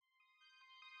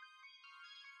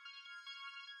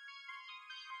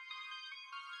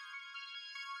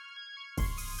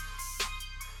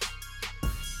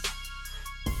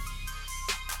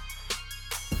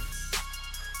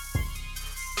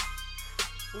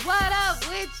What up,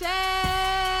 witches?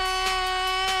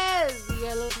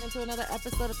 You're listening to another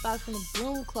episode of Thoughts from the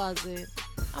Broom Closet.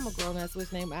 I'm a grown-ass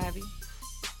witch named Ivy.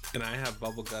 And I have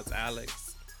Bubble Guts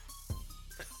Alex.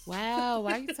 Wow,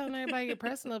 why are you telling everybody your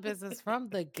personal business from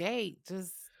the gate?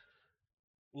 Just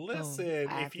listen,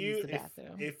 I have to use the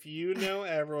bathroom. if you know,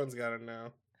 everyone's gotta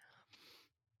know.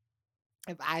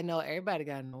 If I know, everybody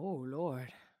gotta know. Oh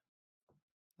Lord.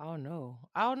 Oh no.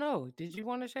 Did you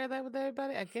want to share that with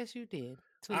everybody? I guess you did.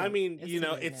 Too late. I mean, It's too late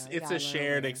now. You it's a gotta let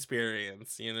shared away.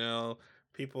 experience,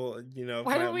 People,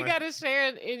 Why do we gotta share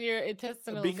it in your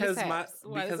intestinal because mishaps?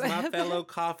 my fellow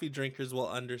coffee drinkers will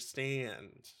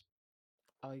understand.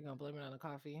 Oh, you gonna blame it on the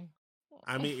coffee?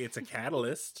 I mean, it's a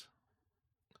catalyst.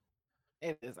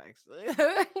 It is actually.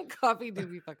 Coffee do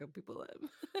be fucking people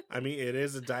up. I mean, it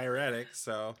is a diuretic,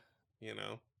 so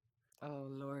Oh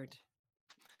Lord.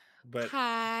 But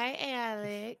hi,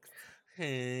 Alex.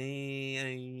 Hey,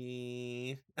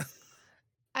 Amy.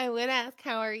 I would ask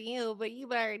how are you, but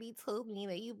you've already told me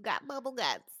that you've got bubble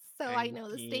guts, so I know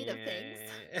the state of things.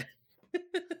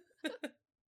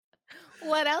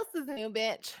 What else is new,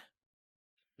 bitch?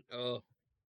 Oh,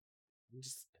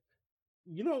 just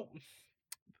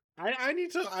I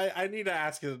need to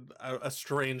ask a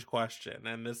strange question,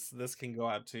 and this can go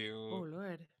out to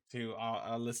Lord, to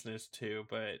our listeners too.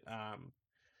 But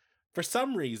for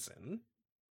some reason,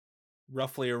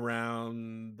 roughly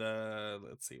around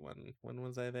let's see, when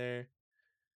was I there?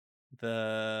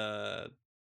 The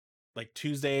like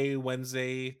Tuesday,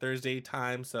 Wednesday, Thursday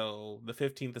time, so the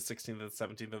 15th, the 16th, and the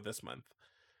 17th of this month.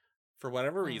 For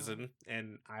whatever reason,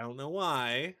 and I don't know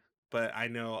why, but I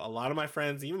know a lot of my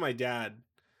friends, even my dad,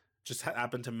 just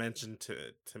happened to mention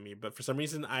to me, but for some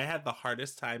reason I had the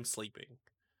hardest time sleeping.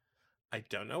 I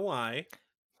don't know why.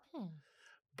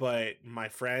 But my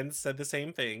friends said the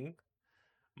same thing.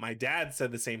 My dad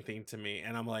said the same thing to me,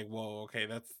 and I'm like, whoa, okay,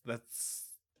 that's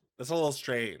a little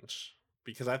strange,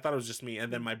 because I thought it was just me.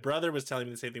 And then my brother was telling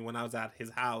me the same thing when I was at his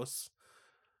house,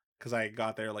 because I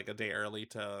got there like a day early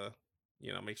to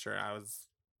make sure I was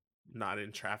not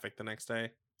in traffic the next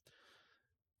day.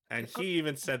 And he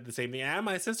even said the same thing. And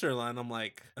my sister-in-law, and I'm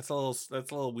like, that's a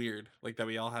little weird. Like that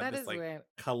we all had this like weird.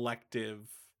 collective,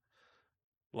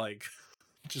 like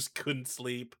just couldn't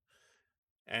sleep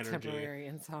energy. Temporary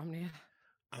insomnia.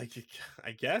 I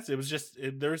guess it was just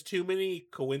there was too many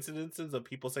coincidences of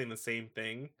people saying the same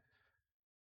thing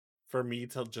for me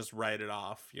to just write it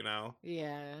off,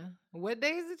 Yeah. What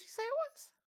days did you say it was?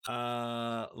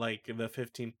 Like the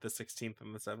 15th, the 16th,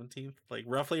 and the 17th, like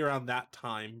roughly around that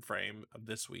time frame of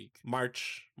this week.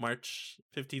 March 15th,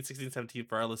 16th, 17th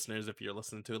for our listeners if you're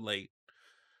listening to it late.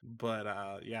 But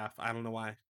yeah, I don't know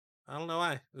why.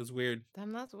 It was weird.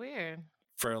 Damn, that's weird.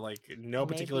 For like no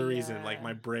particular reason. Like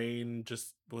my brain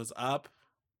just was up.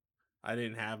 I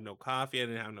didn't have no coffee, I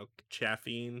didn't have no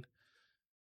caffeine.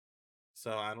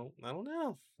 So I don't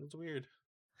know. It's weird.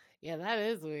 Yeah, that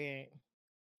is weird.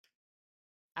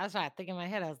 I was trying to think in my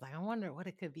head. I was like, I wonder what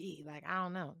it could be. Like, I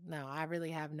don't know. No, I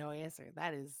really have no answer.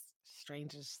 That is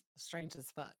strange as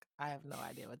fuck. I have no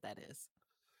idea what that is.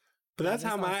 But that's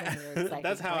how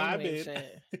I've been.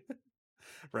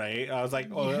 Right? I was like,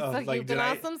 so you've been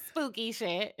on some spooky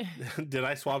shit. Did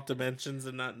I swap dimensions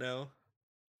and not know?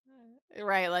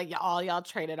 Right, like y'all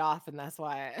traded off, and that's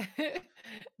why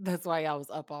y'all was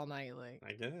up all night. Like,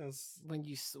 I guess when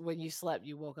you slept,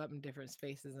 you woke up in different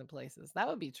spaces and places. That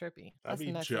would be trippy. That'd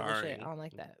That's be jarring. Shit. I don't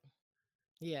like that.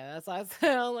 Yeah, that's why I said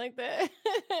I don't like that.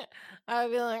 I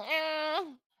would be like,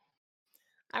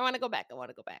 I want to go back.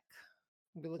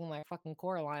 I'd be looking like fucking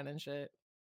Coraline and shit.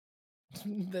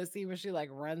 The scene where she like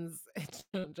runs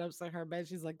and jumps on her bed.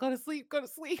 She's like, go to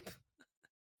sleep.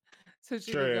 So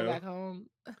she can go back home.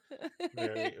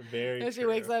 Very, very and she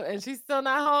wakes up and she's still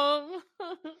not home.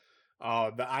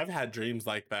 Oh, I've had dreams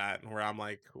like that where I'm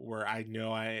like, where I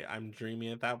know I'm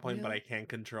dreaming at that point, but I can't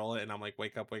control it, and I'm like,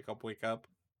 wake up.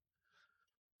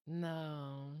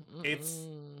 No, it's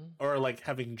or like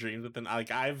having dreams within.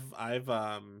 Like I've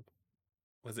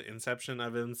was it Inception?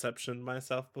 I've Inceptioned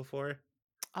myself before.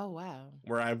 Oh wow!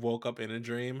 Where I woke up in a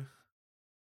dream.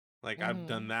 Like I've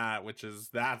done that,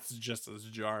 that's just as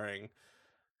jarring.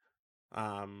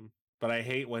 But I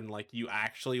hate when like you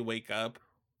actually wake up,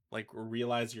 like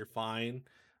realize you're fine,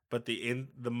 but the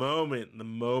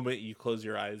moment you close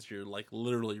your eyes, you're like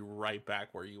literally right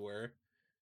back where you were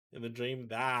in the dream.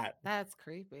 That's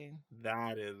creepy.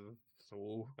 That is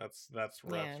that's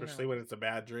rough, especially when it's a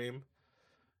bad dream.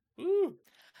 Ooh.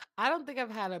 I don't think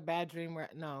I've had a bad dream where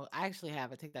no, I actually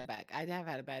have. I take that back. I have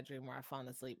had a bad dream where I've fallen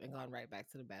asleep and gone right back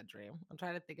to the bad dream. I'm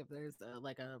trying to think if there's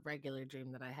like a regular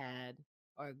dream that I had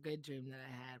or a good dream that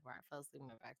I had where I fell asleep and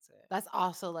went back to it. That's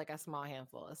also like a small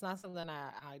handful. It's not something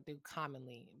I do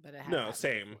commonly, but it has No, happened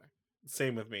same. before.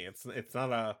 Same with me. It's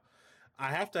not a I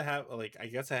have to have like I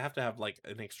guess I have to have like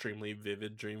an extremely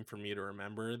vivid dream for me to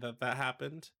remember that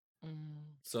happened. Mm,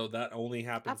 So that only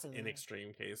I happens feel in that.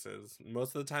 extreme cases.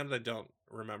 Most of the times I don't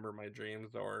remember my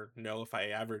dreams or know if I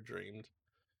ever dreamed.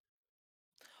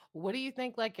 What do you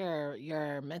think like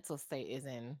your mental state is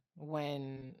in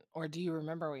when, or do you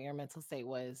remember what your mental state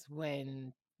was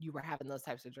when you were having those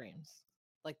types of dreams?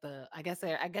 Like I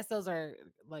guess those are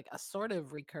like a sort of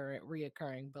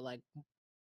reoccurring, but like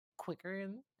quicker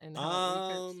in how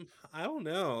it reoccurs. I don't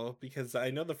know because I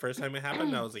know the first time it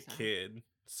happened I was a Sorry. kid.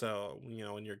 So,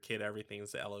 when you're a kid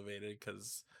everything's elevated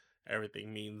cuz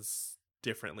everything means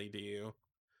differently to you,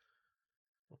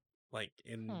 like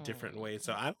in different ways.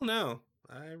 So, Hmm. I don't know.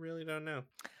 I really don't know.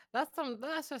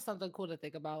 That's just something cool to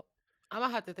think about. I'm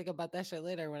gonna have to think about that shit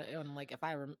later like if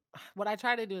what I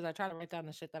try to do is I try to write down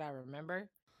the shit that I remember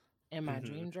in my Mhm.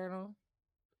 dream journal.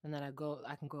 And then I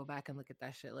can go back and look at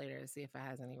that shit later and see if it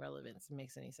has any relevance,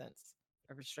 makes any sense,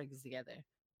 or if it strings together.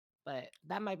 But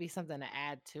that might be something to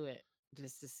add to it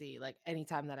just to see. Like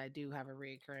anytime that I do have a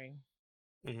reoccurring.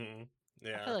 Mhm. I feel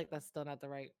Yeah. like that's still not the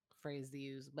right phrase to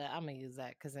use, but I'm gonna use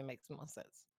that because it makes more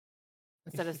sense.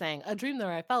 Instead of saying a dream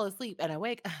where I fell asleep and I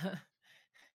wake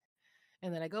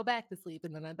and then I go back to sleep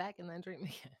and then I'm back and then dream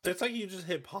again. It's like you just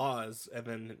hit pause and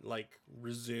then like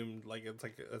resumed like it's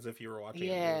like as if you were watching a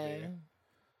movie. Yeah.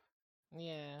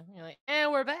 Yeah. You're like,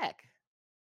 and we're back.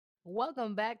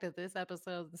 Welcome back to this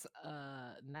episode's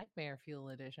Nightmare Fuel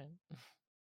edition.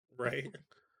 Right?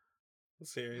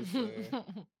 Seriously.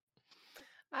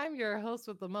 I'm your host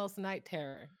with the most night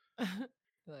terror.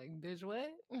 Like, bitch,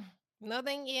 what? No,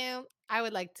 thank you. I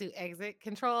would like to exit,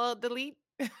 control, delete.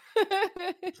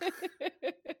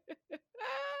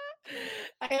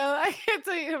 I can't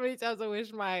tell you how many times I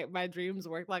wish my dreams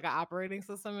worked like an operating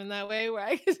system in that way, where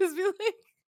I could just be like,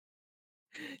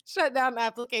 shut down the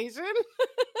application.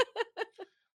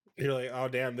 You're like, oh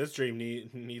damn, this dream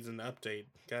needs an update.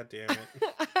 God damn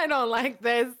it. I don't like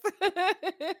this.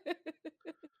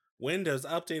 Windows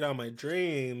update on my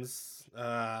dreams.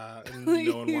 And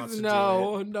no one Please, wants to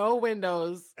do it. no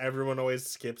windows. Everyone always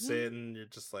skips it, and you're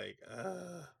just like,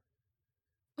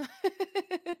 let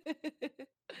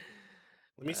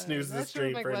me snooze That this shit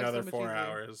would dream make for life so another much four easier.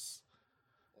 hours.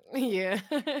 Yeah,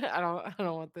 I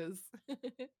don't want this.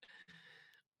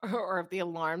 Or if the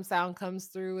alarm sound comes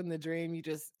through in the dream, you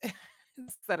just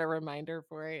set a reminder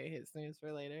for it, hit snooze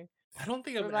for later. I don't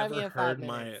think I've Remind me ever in 5 heard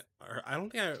minutes. I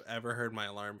don't think I've ever heard my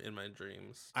alarm in my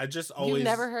dreams. I just You've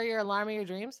never always, heard your alarm in your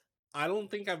dreams? I don't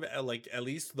think I've like at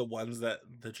least the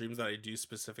dreams that I do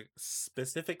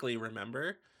specifically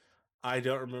remember. I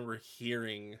don't remember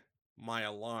hearing my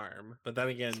alarm. But then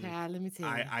again, Child, let me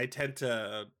tell you. I tend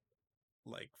to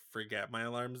like forget my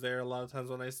alarms there a lot of times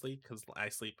when I sleep because I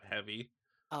sleep heavy.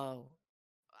 Oh,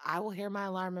 I will hear my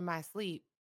alarm in my sleep,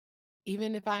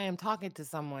 even if I am talking to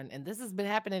someone. And this has been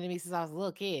happening to me since I was a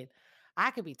little kid.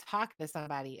 I could be talking to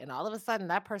somebody, and all of a sudden,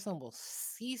 that person will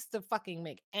cease to fucking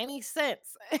make any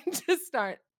sense and just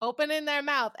start opening their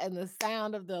mouth, and the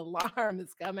sound of the alarm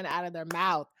is coming out of their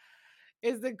mouth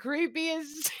is the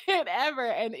creepiest shit ever.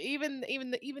 And even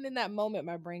in that moment,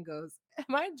 my brain goes,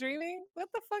 "Am I dreaming? What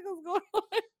the fuck is going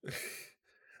on?"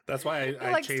 That's why It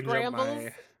I like change up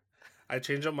scrambles.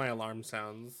 my alarm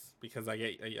sounds because I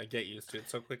get used to it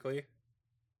so quickly.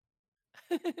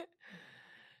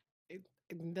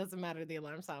 It doesn't matter the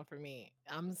alarm sound for me.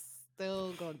 I'm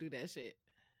still gonna do that shit.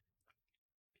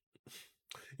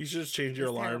 You should just change your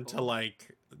It's alarm to terrible.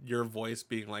 like your voice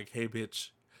being like, "Hey, bitch,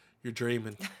 you're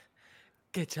dreaming."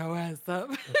 Get your ass up.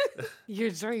 You're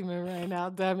dreaming right now,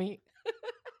 dummy.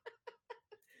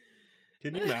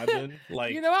 Can you imagine? You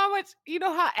Like, know you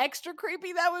know how extra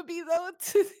creepy that would be though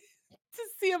to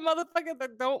see a motherfucker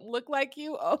that don't look like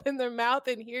you open their mouth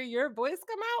and hear your voice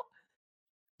come out?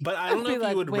 but I don't I'd know be if you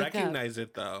like, would wake up. recognize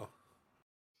it though,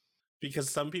 because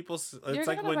some people, You're it's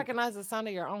like gonna when, recognize the sound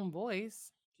of your own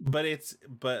voice. but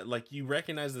like you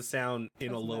recognize the sound in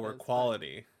a Doesn't matter lower as fuck.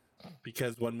 quality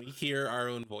because when we hear our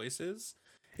own voices,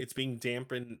 it's being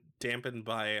dampened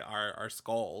by our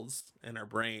skulls and our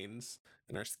brains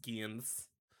and our skins.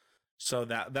 So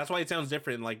that's why it sounds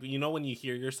different. Like when you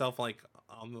hear yourself like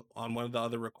on one of the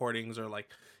other recordings or like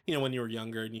when you were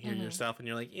younger and you hear Mhm. yourself and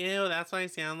you're like, ew, that's what I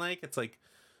sound like. It's like,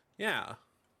 yeah.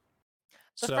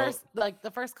 The So first like the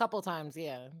first couple times,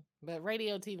 yeah. But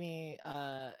radio, TV,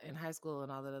 in high school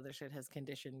and all that other shit has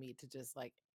conditioned me to just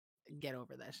like get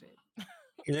over that shit.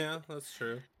 yeah, that's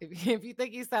true. If you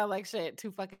think you sound like shit,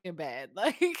 too fucking bad.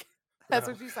 Like That's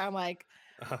Oh, what you sound like.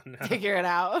 oh no. Figure it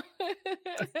out.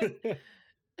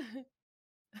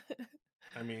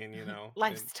 I mean,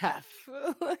 Life's tough.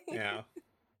 yeah,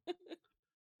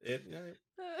 it,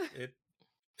 it,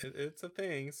 it's a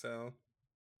thing. So,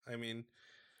 I mean,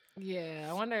 Yeah,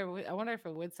 I wonder if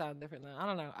it would sound different though. I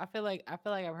don't know. I feel like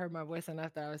I've heard my voice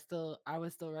enough that I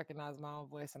would still recognize my own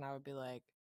voice and I would be like,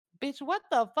 "Bitch, what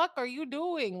the fuck are you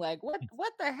doing? Like what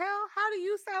the hell? How do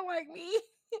you sound like me?"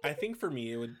 I think for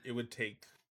me, it would take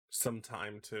some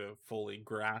time to fully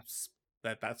grasp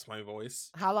that that's my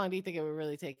voice. How long do you think it would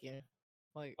really take you?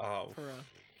 Like Oh, for real.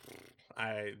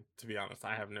 to be honest,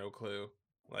 I have no clue.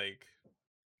 Like,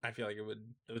 I feel like it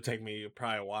would take me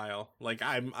probably a while. Like,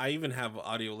 I even have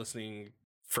audio listening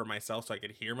for myself so I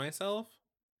could hear myself.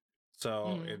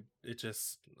 So Mhm. it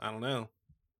just, I don't know.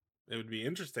 It would be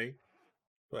interesting,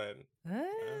 but I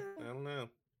Ah. don't know.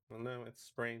 I don't know. It's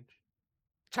strange.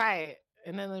 Try it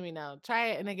and then let me know. Try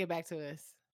it and then get back to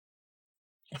us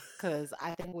cuz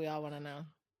I think we all want to know.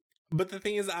 But the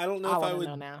thing is, I don't know I if I want to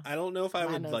know would. now. I don't know if I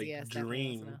My would nosy like ass definitely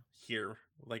wants to dream know. here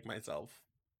like myself.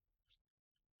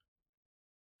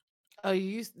 Oh,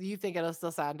 you think it'll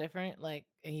still sound different, like,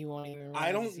 and you won't even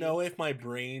I realize don't it's you? know if my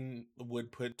brain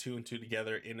would put two and two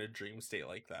together in a dream state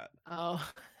like that. Oh,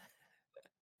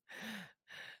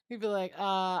 you'd be like,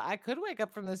 I could wake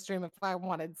up from this dream if I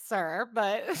wanted, sir,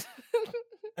 but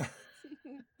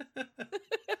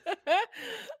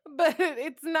but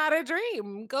it's not a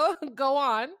dream. Go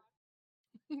on.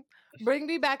 Bring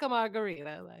me back a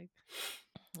margarita." Like,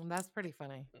 that's pretty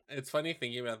funny. It's funny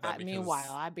thinking about that Meanwhile,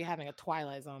 because I'd be having a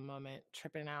Twilight Zone moment,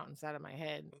 tripping out inside of my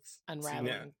head, see now,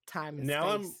 unraveling time and now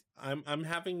I'm space. I'm I'm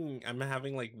having I'm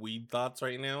having like weed thoughts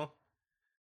right now,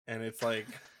 and it's like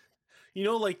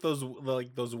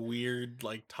like those weird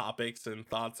like topics and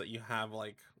thoughts that you have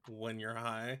like when you're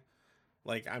high.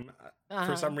 Like for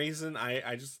Uh-huh. some reason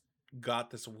I just got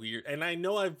this weird, and I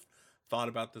know I've thought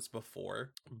about this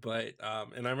before, but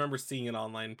and I remember seeing it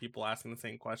online, people asking the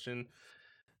same question,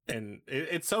 and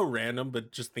it's so random,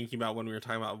 but just thinking about when we were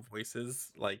talking about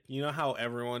voices, like how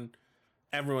everyone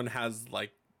has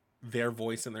like their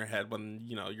voice in their head when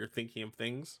you're thinking of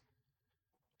things,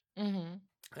 Mhm.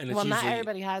 and it's Well, not usually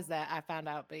everybody has that, I found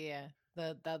out, but yeah,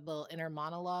 that little inner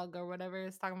monologue or whatever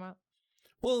it's talking about.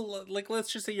 well, like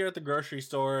let's just say you're at the grocery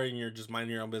store and you're just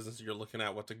minding your own business, you're looking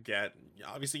at what to get.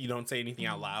 Obviously you don't say anything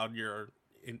out Mhm. loud, you're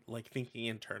like thinking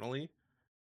internally.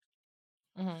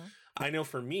 Mhm. I know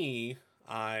for me,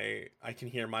 I can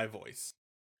hear my voice,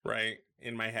 right,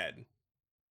 in my head.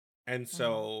 And Mhm.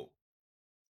 so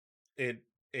it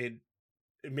it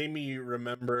it made me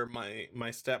remember my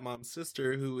stepmom's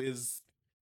sister who's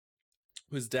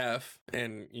deaf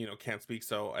and can't speak,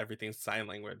 so everything's sign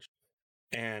language.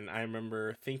 And I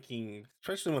remember thinking,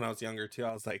 especially when I was younger too,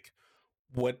 I was like,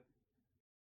 what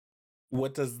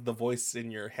what does the voice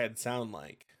in your head sound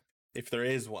like, if there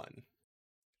is one?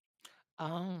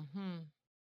 Hmm.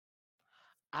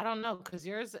 I don't know, cause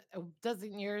yours does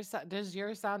yours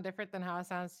sound different than how it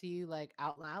sounds to you, like,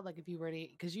 out loud? Like, if you were to,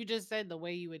 cause you just said the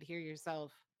way you would hear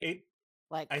yourself, It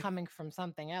like, I coming from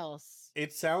something else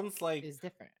it sounds like, is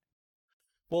different.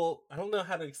 well, I don't know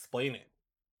how to explain it.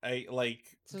 I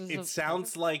like So there's it a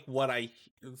sounds like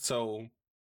so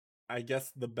I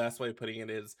guess the best way of putting it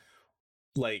is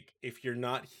like if you're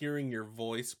not hearing your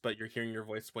voice, but you're hearing your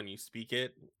voice when you speak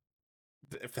it,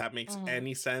 if that makes Mhm.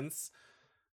 any sense.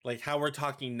 Like how we're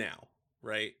talking now,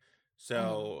 right? Mhm.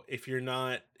 So if you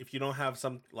don't have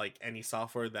some like any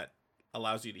software that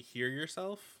allows you to hear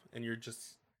yourself, and you're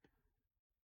just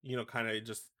kind of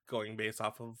just going based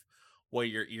off of what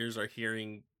your ears are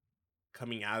hearing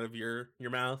coming out of your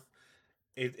mouth,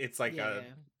 it's like a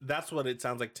Yeah. that's what it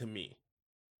sounds like to me.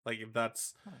 Like if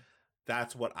Huh.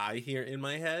 that's what I hear in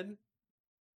my head.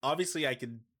 Obviously I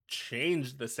could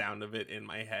change the sound of it in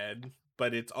my head,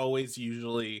 but it's always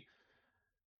usually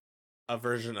a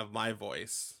version of my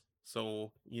voice.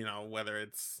 So, whether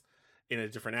it's in a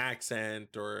different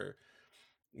accent or,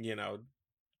 you know,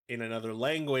 in another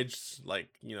language, like,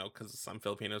 because I'm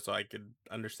Filipino, so I could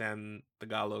understand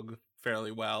Tagalog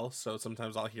fairly well. So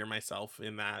sometimes I'll hear myself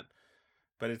in that,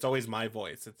 but it's always my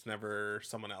voice. It's never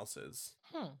someone else's.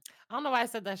 Hmm. I don't know why I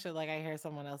said that shit like I hear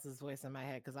someone else's voice in my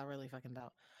head because I really fucking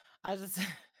don't. I was just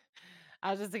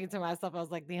I was just thinking to myself, I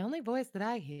was like, the only voice that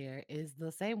I hear is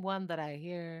the same one that I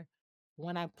hear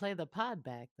when I play the pod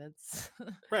back. That's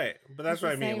Right. But it's that's what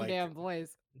the I mean. same Like, damn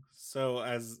voice. so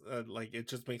as like, it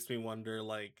just makes me wonder,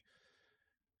 like,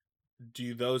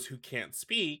 do those who can't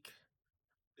speak,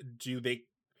 do they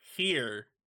hear?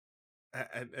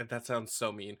 And that sounds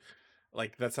so mean.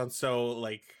 Like that sounds so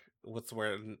like, what's the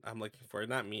word I'm looking for?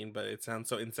 Not mean, but it sounds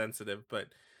so insensitive. But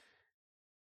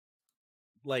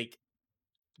like,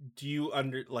 do you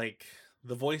like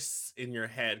the voice in your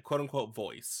head, quote unquote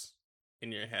voice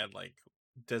in your head, like,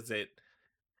 does it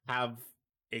have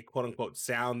a quote unquote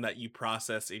sound that you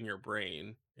process in your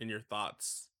brain, in your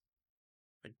thoughts?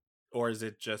 Like, or is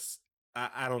it just,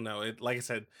 I don't know. It, like I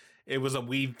said, it was a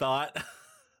weed thought.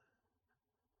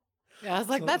 Yeah, I was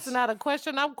like, So that's not a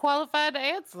question I'm qualified to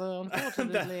answer,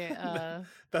 unfortunately.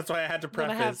 that's why I had to I'm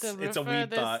gonna have to preface it's a refer weed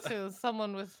this thought. to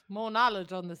someone with more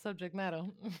knowledge on the subject matter.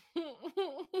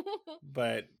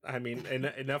 But I mean,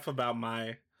 enough about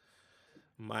my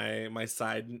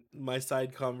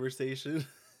side conversation.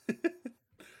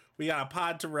 We got a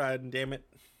pod to run, damn it.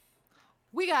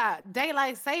 We got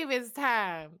daylight savings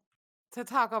time to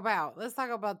talk about. Let's talk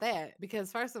about that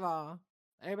because first of all,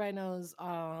 everybody knows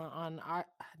on our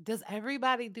does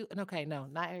everybody do okay, no,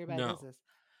 not everybody does No. this.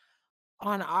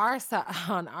 On our side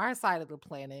on our side of the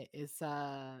planet, it's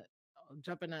we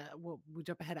jump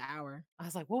ahead an hour. I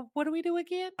was like, well, what do we do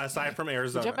again? Aside from We jump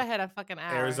Arizona. ahead a fucking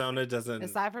hour. Arizona doesn't,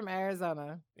 Aside from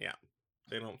Arizona. yeah.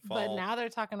 They don't But fall. now they're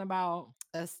talking about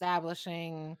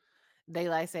establishing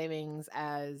daylight savings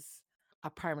as a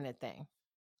permanent thing.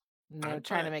 And they're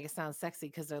trying to make it sound sexy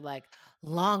because they're like,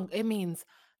 it means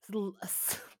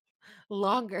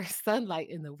longer sunlight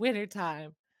in the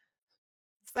wintertime.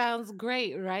 Sounds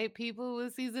great, right? People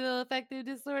with seasonal affective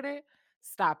disorder.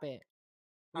 Stop it.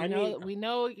 I mean, We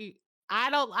know you.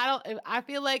 I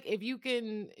feel like if you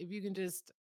can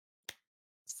just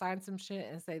sign some shit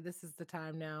and say this is the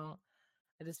time now,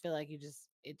 I just feel like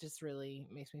it just really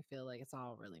makes me feel like it's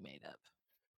all really made up.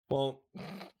 well,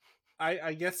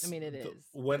 I guess I mean, it is.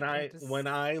 when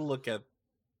I look at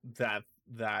that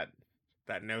that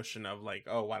that notion of like,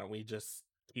 oh, why don't we just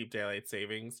keep daylight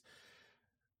savings?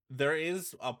 There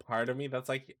is a part of me that's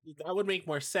like, that would make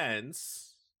more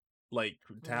sense, like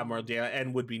to have more daylight,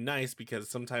 and would be nice because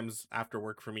sometimes after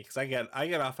work for me, because I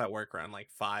get off at work around like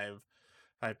 5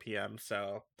 p.m.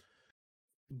 So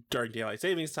during daylight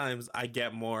savings times, I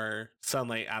get more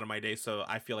sunlight out of my day. So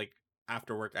I feel like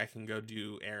after work, I can go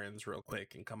do errands real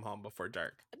quick and come home before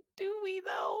dark. Do we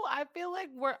though? I feel like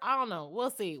I don't know.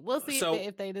 We'll see. We'll see So,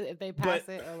 if they pass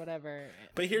it or whatever.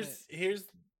 But here's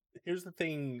the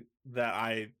thing that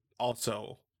I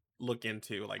also look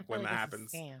into, like when that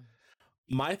happens.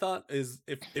 My thought is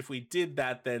if we did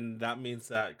that, then that means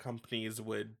that companies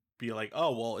would be like,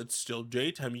 oh well, it's still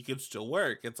daytime, you can still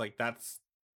work. It's like that's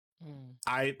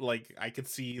I could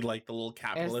see like the little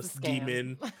capitalist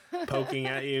demon poking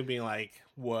at you, being like,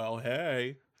 well,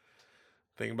 hey,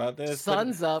 think about this.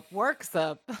 Sun's up, work's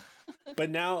up. But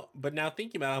now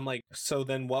thinking about it, I'm like, so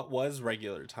then what was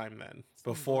regular time then?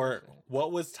 Before,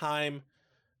 what was time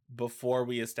before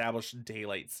we established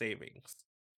daylight savings?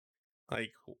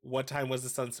 Like, what time was the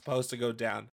sun supposed to go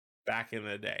down back in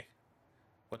the day?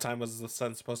 What time was the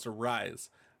sun supposed to rise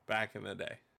back in the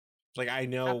day? Like, I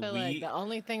know I feel like the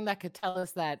only thing that could tell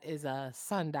us that is a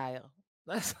sundial.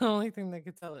 That's the only thing that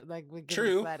could tell it. Like, we give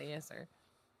us that answer.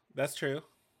 That's true.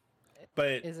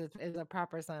 But is a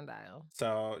proper sundial.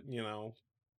 So, you know,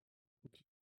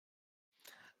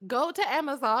 go to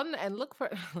Amazon and look for.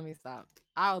 Let me stop.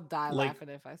 I'll die laughing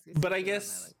if I see. But I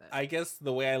guess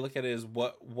the way I look at it is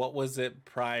what was it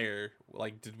prior?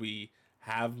 Like, did we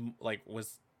have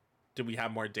did we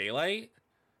have more daylight?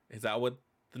 Is that what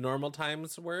the normal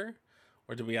times were,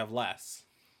 or did we have less?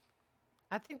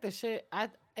 I think the shit. I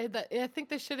think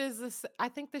the shit is this. I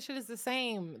think the shit is the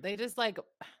same. They just like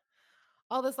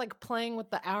all this like playing with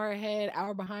the hour ahead,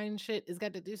 hour behind shit is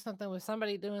got to do something with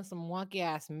somebody doing some wonky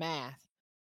ass math,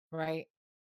 right?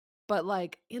 But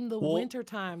like in the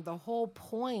wintertime, the whole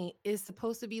point is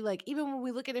supposed to be like, even when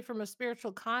we look at it from a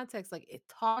spiritual context, like it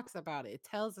talks about it. It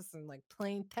tells us in like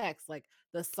plain text, like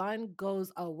the sun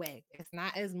goes away. It's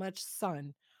not as much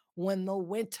sun when the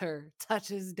winter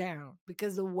touches down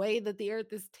because the way that the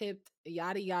earth is tipped,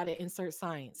 yada yada, insert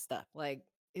science stuff. Like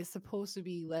it's supposed to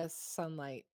be less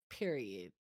sunlight,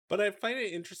 period. But I find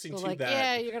it interesting too like, that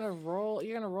yeah, you're gonna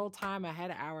roll time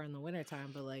ahead an hour in the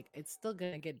wintertime, but like it's still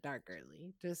gonna get dark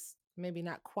early. Just maybe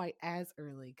not quite as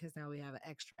early because now we have an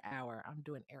extra hour. I'm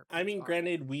doing air quotes. I mean,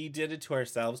 granted, we did it to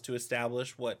ourselves to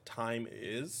establish what time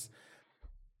is.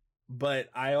 But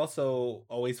I also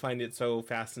always find it so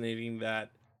fascinating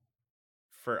that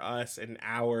for us, an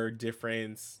hour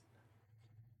difference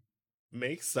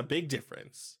makes a big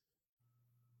difference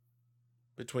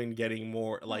between getting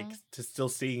more like to still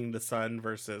seeing the sun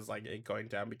versus like it going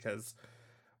down, because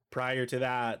prior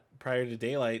to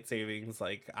daylight savings,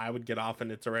 like I would get off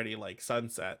and it's already like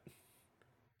sunset,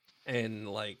 and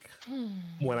like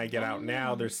when I get out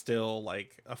now, there's still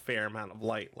like a fair amount of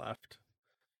light left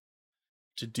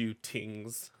to do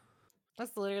things.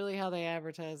 That's literally how they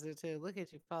advertise it too. Look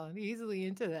at you falling easily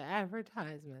into the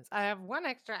advertisements. I have 1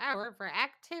 extra hour for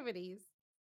activities.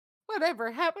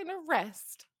 Whatever happened to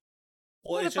rest?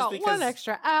 Well, What it's just about one because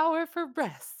extra hour for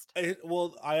rest?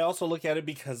 I also look at it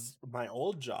because my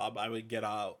old job, I would get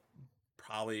out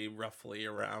probably roughly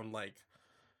around like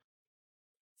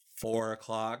 4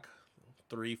 o'clock,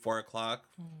 3, 4 o'clock.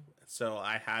 Mm.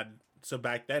 So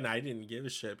back then I didn't give a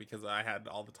shit because I had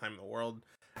all the time in the world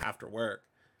after work.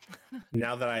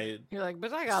 Now that I You're like,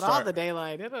 but I got all start the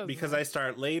daylight. It because I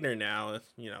start later now,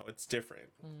 it's different.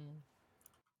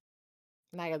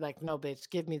 Now you're like, no, bitch,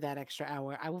 give me that extra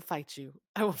hour. I will fight you.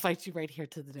 I will fight you right here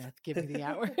to the death. Give me the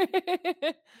hour.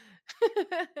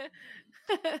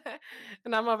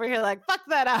 And I'm over here like, fuck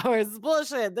that hour. It's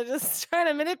bullshit. They're just trying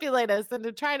to manipulate us and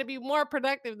they're trying to be more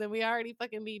productive than we already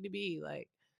fucking need to be. Like,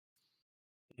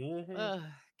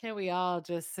 can we all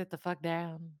just sit the fuck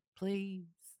down, please?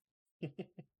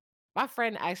 My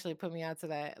friend actually put me out to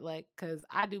that, like, cause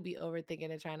I do be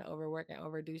overthinking and trying to overwork and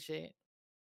overdo shit.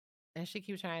 And she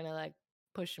keeps trying to like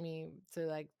push me to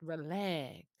like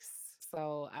relax.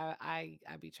 So I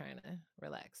be trying to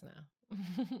relax now.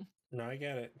 No, I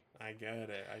get it. I And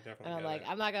definitely I'm get like, it.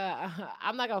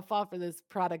 I'm not gonna fall for this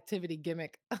productivity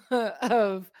gimmick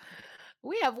of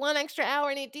we have 1 extra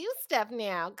hour to do stuff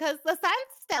now because the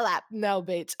sun's still up. No,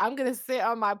 bitch. I'm gonna sit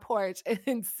on my porch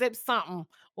and sip something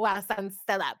while the sun's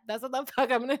still up. That's what the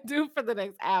fuck I'm gonna do for the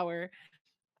next hour.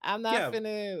 I'm not Yeah.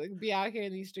 finna be out here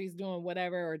in these streets doing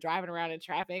whatever or driving around in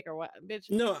traffic or what, bitch.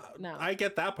 No, No. I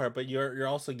get that part, but you're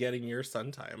also getting your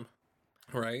sun time,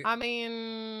 right? I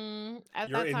mean, at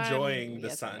You're that time, enjoying the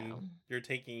yes and sun. no. You're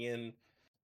taking in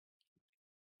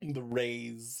the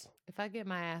rays. If I get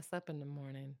my ass up in the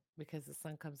morning because the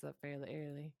sun comes up fairly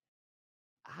early,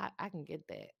 I can get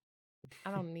that.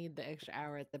 I don't need the extra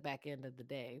hour at the back end of the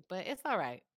day, but it's all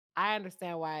right. I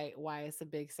understand why it's a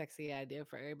big sexy idea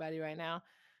for everybody right now.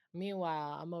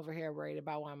 Meanwhile, I'm over here worried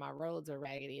about why my roads are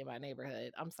raggedy in my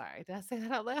neighborhood. I'm sorry. Did I say that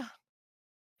out loud?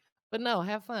 But no,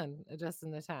 have fun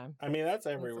adjusting the time. I mean, that's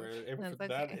That's everywhere. okay. That's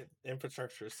That okay.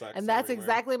 infrastructure sucks And that's everywhere.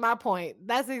 exactly my point.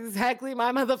 That's exactly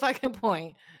my motherfucking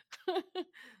point.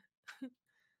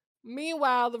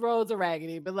 Meanwhile, the roads are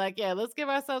raggedy, but like, yeah, let's give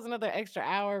ourselves another extra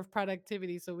hour of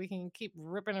productivity so we can keep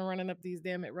ripping and running up these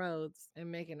damn it roads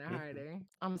and making it harder.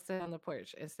 I'm gonna sit on the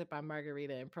porch and sip my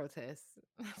margarita and protest.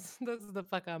 This is the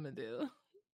fuck I'm gonna do.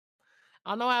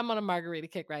 I know I'm on a margarita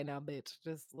kick right now, bitch.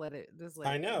 Just let it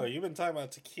I know be. you've been talking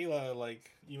about tequila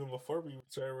like even before we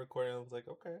started recording. I was like,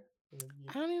 okay,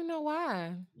 I don't even know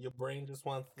why. your brain just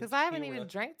wants the Cause I haven't even tequila.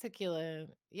 drank tequila.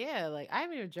 Yeah, like I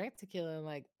haven't even drank tequila in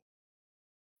like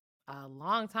a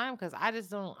long time because I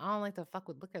don't like to fuck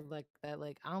with liquor like that.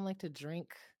 Like I don't like to drink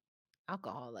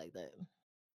alcohol like that.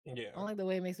 I Yeah, don't like the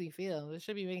way it makes me feel. It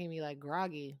should be making me like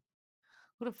groggy.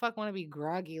 Who the fuck want to be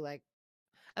groggy? Like,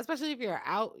 especially if you're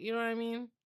out, you know what I mean?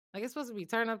 Like it's supposed to be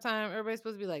turn up time. Everybody's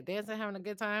supposed to be like dancing, having a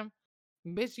good time.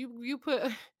 Bitch, you put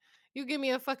you give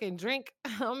me a fucking drink.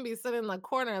 I'm gonna be sitting in the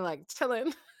corner like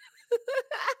chilling.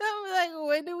 I'm like,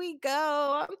 when do we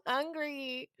go? I'm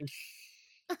hungry.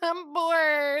 I'm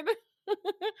bored.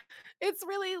 It's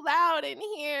really loud in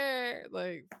here.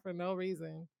 Like for no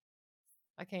reason.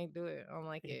 I can't do it. I don't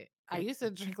like it. I used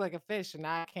to drink like a fish and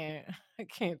now I can't I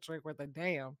can't drink worth a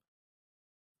damn.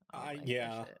 I don't like that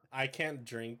yeah, shit. I can't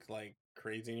drink like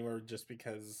crazy anymore just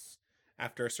because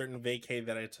after a certain vacay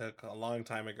that I took a long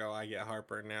time ago, I get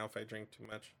heartburn now if I drink too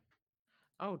much.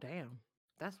 Oh damn.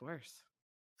 That's worse.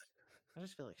 I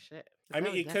just feel like shit. But I that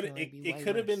mean, would definitely be it way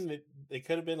could have worse. been it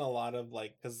could have been a lot of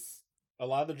like because a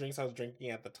lot of the drinks I was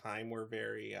drinking at the time were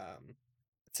very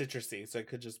citrusy, so it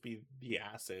could just be the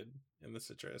acid in the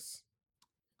citrus.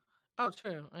 Oh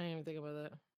true. I didn't even think about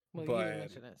that. Well, you didn't But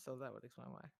mention it, so that would explain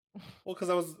why. well,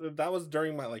 because that was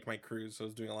during my cruise, so I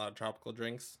was doing a lot of tropical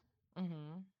drinks.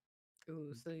 Mm-hmm.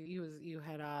 Ooh, so you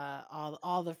had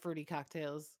all the fruity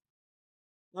cocktails.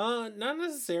 Not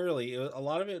necessarily. A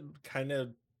lot of it kind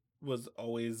of was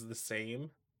always the same.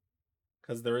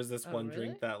 Because there was this Oh one really?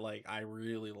 drink that like I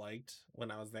really liked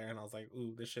when I was there, and I was like,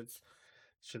 "Ooh, this shit's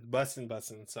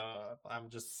bussin'." So I'm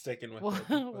just sticking with What it.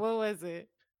 But what was it?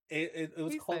 it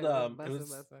was We called said it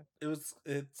was bussin' bussin'.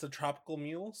 it's a tropical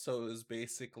mule. So it was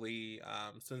basically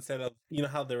so instead of you know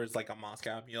how there was like a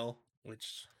Moscow mule,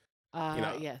 which you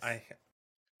know Yes.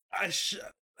 I sh-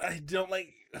 I don't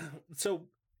like so,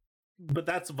 but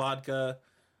that's vodka,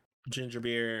 ginger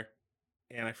beer,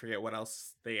 and I forget what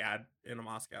else they add in a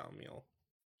Moscow mule.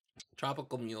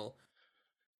 Tropical mule.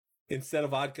 Instead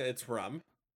of vodka, it's rum,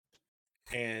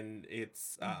 and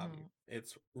Mm-hmm.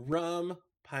 it's rum,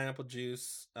 pineapple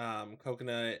juice,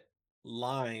 coconut,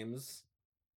 limes,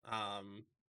 um,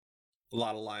 a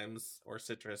lot of limes or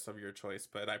citrus of your choice,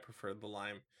 but I preferred the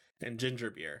lime and ginger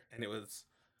beer, and it was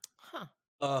Huh.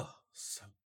 oh so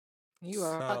You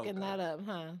are so fucking good. that up,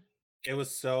 huh? It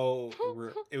was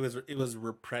it was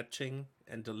refreshing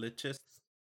and delicious.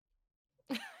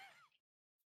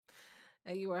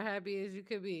 And you were happy as you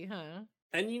could be, huh?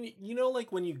 And you know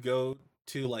like when you go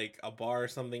to like a bar or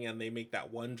something and they make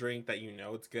that one drink that you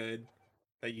know it's good,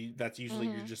 that's usually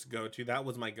your Mm-hmm. just go to. That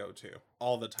was my go to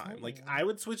all the time. Like Ooh. I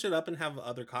would switch it up and have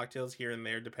other cocktails here and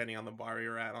there depending on the bar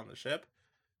you're at on the ship.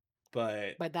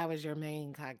 But But that was your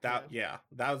main that cocktail. yeah,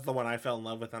 that was the one I fell in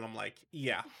love with and I'm like,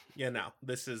 yeah, no,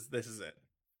 this is it.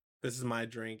 This is my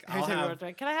drink. Every time you want to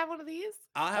drink, can I have one of these?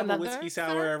 I'll have a Another, whiskey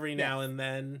sour sir? every Yes. now and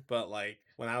then, but like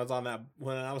when I was on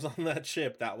that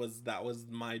ship, that was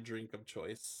my drink of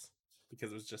choice because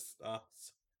it was just so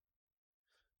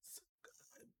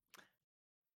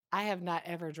I have not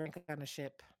ever drank on a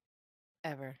ship.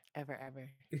 Ever, ever, ever.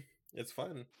 good. It's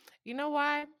fun. You know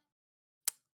why?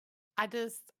 I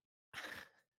just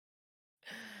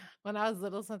when I was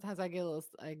little, sometimes I get a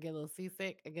little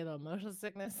seasick. I get a little motion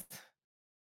sickness.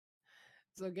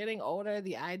 So getting older,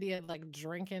 the idea of like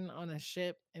drinking on a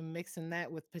ship and mixing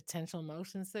that with potential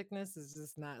motion sickness is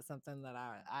just not something that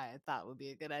I thought would be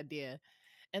a good idea.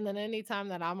 And then anytime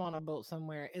that I'm on a boat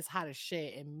somewhere, it's hot as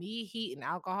shit, and me, heat, and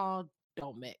alcohol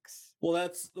don't mix. Well I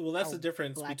that's the will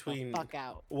difference black the between fuck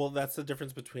out. that's the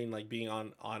difference between like being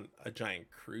on a giant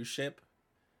cruise ship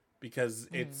because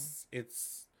Mm.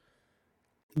 it's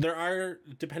there are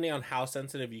depending on how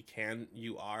sensitive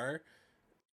you are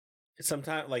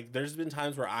sometimes like there's been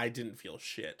times where I didn't feel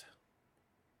shit.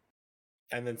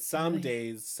 And then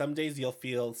Really? some days you'll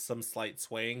feel some slight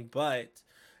swaying, but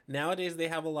nowadays they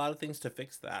have a lot of things to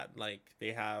fix that. Like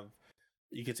they have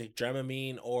you can take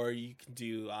Dramamine or you can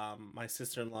do my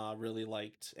sister-in-law really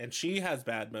liked and she has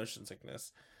bad motion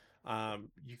sickness.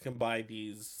 You can buy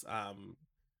these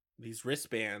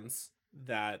wristbands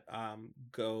that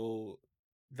go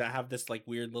that have this like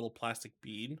weird little plastic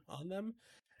bead on them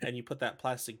and you put that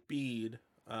plastic bead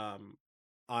um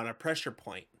on a pressure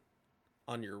point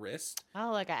on your wrist.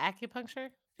 Oh, like an acupuncture?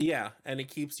 Yeah, and it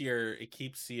keeps your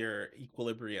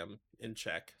equilibrium in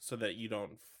check so that you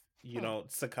Hmm.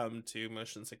 don't succumb to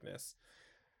motion sickness.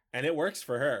 And it works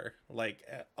for her. Like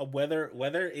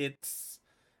whether it's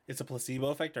a placebo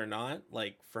effect or not,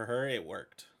 like for her it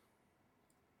worked.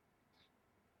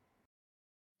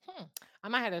 Hmm. I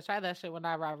might have to try that shit when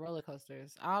I ride roller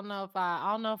coasters. I don't know if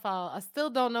I still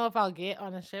don't know if I'll get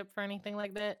on a ship for anything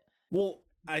like that, Well,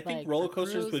 I think like roller a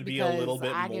coasters cruise, would be a little because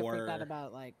bit I get freaked out more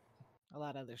about like a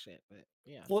lot of other shit. But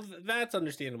yeah. well that's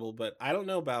understandable, but I don't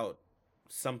know about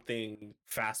something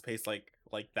fast paced like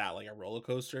that, like a roller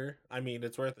coaster. I mean,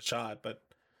 it's worth a shot, but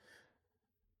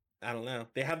I don't know.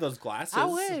 They have those I glasses.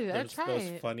 would. I There's try those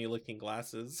it. funny looking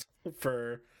glasses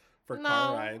for car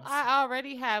No, rides. I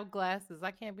already have glasses.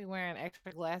 I can't be wearing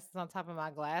extra glasses on top of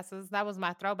my glasses. That was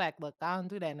my throwback look. I don't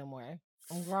do that no more.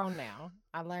 I'm grown now.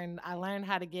 I learned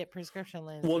how to get prescription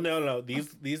Well, lenses. no, no.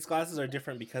 These glasses are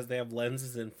different because they have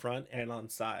lenses in front and on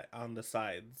the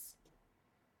sides.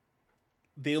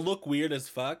 They look weird as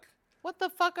fuck. What the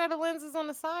fuck are the lenses on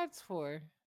the sides for?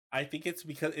 I think it's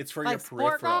because it's for your Like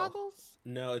sport peripheral. goggles?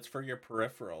 No, it's for your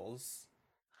peripherals.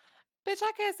 Bitch,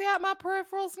 I can't see out my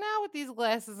peripherals now with these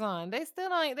glasses on. They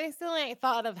still ain't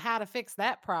thought of how to fix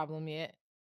that problem yet.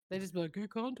 They just be like, get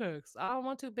contacts. I don't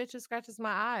want to, bitch. It scratches my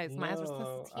eyes. My eyes are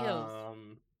No.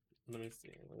 sensitive. Let me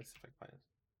see. Let me see if I can find it.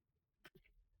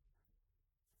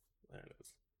 There it is.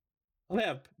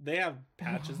 Oh, they have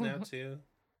patches now too.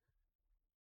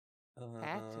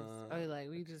 Patches. Oh, Uh, like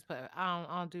we just put. I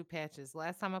don't do patches.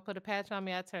 Last time I put a patch on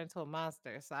me, I turned into a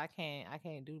monster. So I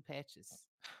can't do patches.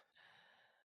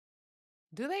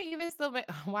 Do they even still make?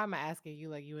 Why am I asking you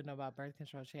like you would know about birth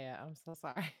control, Chad? I'm so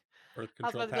sorry. birth I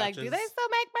was control about to be like, do they patches. still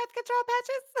make birth control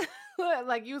patches?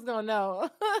 Like you was gonna know.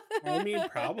 I mean,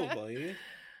 probably.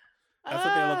 That's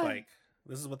what they look uh, like.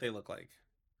 This is what they look like.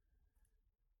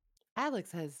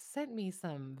 Alex has sent me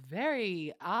some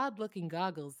very odd looking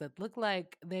goggles that look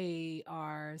like they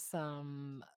are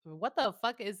some. What the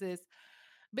fuck is this?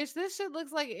 Bitch, this shit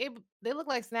looks like it. They look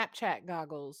like Snapchat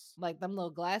goggles, like them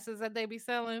little glasses that they be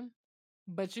selling.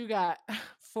 But you got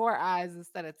four eyes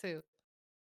instead of two.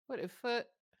 What the fuck?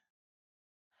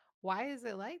 Why is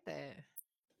it like that?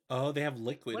 Oh, they have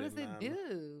liquid What does in it them.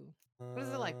 do? What is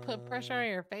it like? Put pressure Uh, on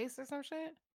your face or some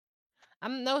shit?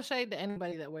 I'm no shade to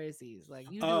anybody that wears these.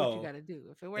 Like you do what you oh, got to do.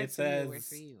 If it works for you, it works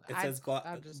for you. it says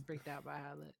I'm just freaked out by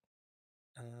how it.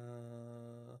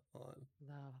 hold on.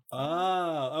 The fuck?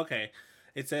 Oh, okay.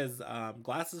 It says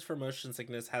glasses for motion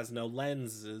sickness has no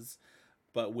lenses,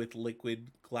 but with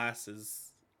liquid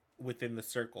glasses within the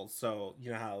circles. So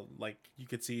you know how like you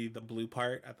could see the blue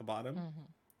part at the bottom. Mm-hmm.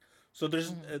 So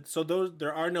there's Mm-hmm. so those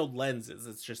there are no lenses.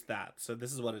 It's just that. So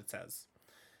this is what it says.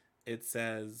 It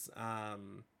says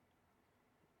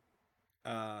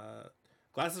uh,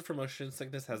 glasses for motion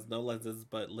sickness has no lenses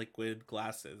but liquid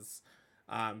glasses.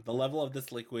 The level of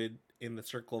this liquid in the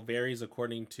circle varies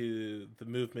according to the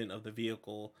movement of the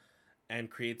vehicle and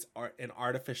creates an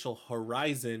artificial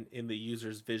horizon in the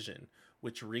user's vision,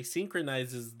 which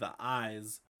resynchronizes the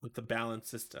eyes with the balance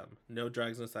system. No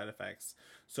drugs, no side effects.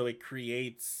 So it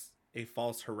creates a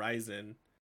false horizon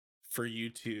for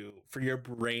your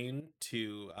brain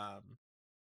to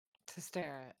To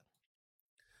stare at.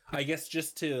 I guess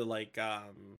just to like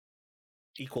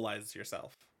equalize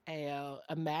yourself. Ayo,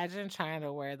 imagine trying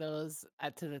to wear those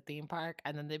to the theme park,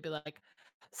 and then they'd be like,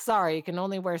 "Sorry, you can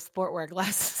only wear sportwear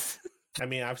glasses." I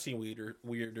mean, I've seen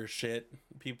weirder shit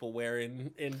people wear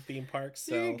in theme parks.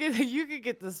 You So could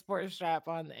get the sports strap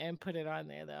on and put it on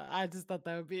there though. I just thought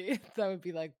that would be that would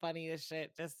be like funny as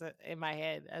shit just in my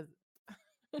head as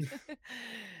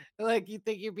like you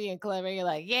think you're being clever. You're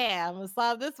like, yeah, I'm gonna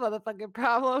solve this motherfucking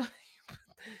problem.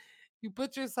 You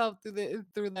put yourself through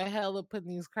the hell of putting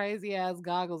these crazy ass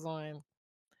goggles on,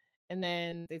 and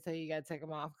then they tell you gotta take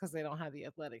them off because they don't have the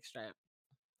athletic strap.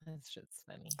 That shit's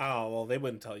funny. oh well, they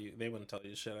wouldn't tell you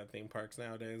shit at theme parks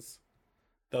nowadays.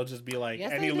 They'll just be like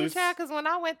Yes, any they do, loose. Chad. Because when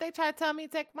I went, they tried to tell me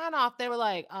to take mine off. They were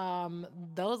like,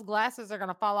 those glasses are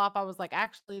gonna fall off. I was like,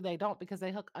 actually, they don't because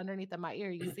they hook underneath of my ear.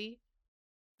 You see?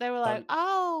 They were like, Um,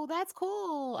 oh, that's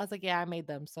cool. I was like, yeah, I made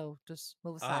them. So just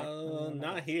move aside. Let me wear my not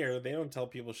glasses. here. They don't tell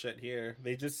people shit here.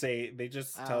 They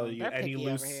just tell Oh, you they're any picky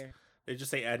over loose. here. They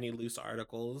just say any loose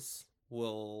articles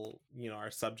will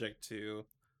are subject to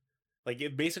like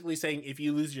it basically saying if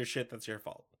you lose your shit, that's your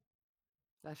fault.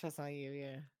 That's just on you,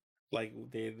 yeah. Like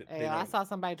Hey, they I don't. saw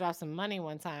somebody drop some money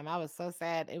one time. I was so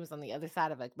sad. It was on the other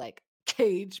side of a like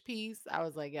cage piece. I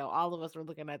was like, yo, all of us were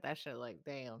looking at that shit like,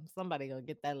 damn, somebody gonna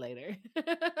get that later.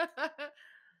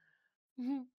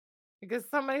 Because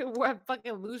somebody went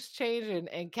fucking loose change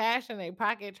and cash in their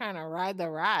pocket trying to ride the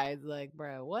rides. Like,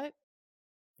 bro, what?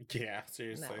 Yeah,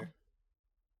 seriously. No,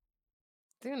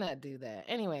 do not do that.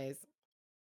 Anyways,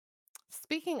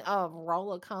 speaking of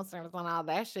roller coasters and all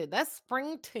that shit, that's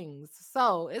spring things.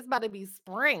 So it's about to be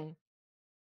spring.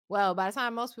 Well, by the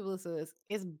time most people listen to this,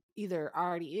 it's either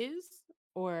already is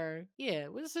or yeah,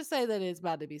 let's just say that it's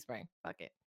about to be spring. Fuck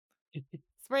it.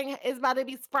 Spring is about to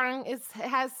be sprung. It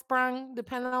has sprung,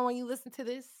 depending on when you listen to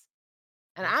this.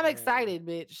 And I'm Mm-mm, excited,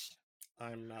 bitch.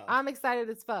 I'm not I'm excited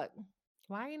as fuck.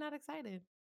 Why are you not excited?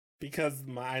 because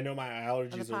I know my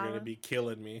For the allergies are gonna pollen? be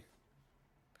killing me.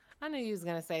 I knew you was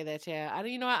gonna say that, yeah.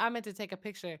 You know what? I meant to take a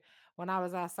picture when I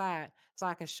was outside so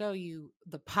I could show you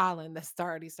the pollen that's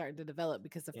already starting to develop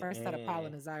because the first set of Mm-mm.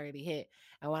 pollen is already hit.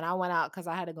 And when I went out, because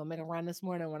I had to go make a run this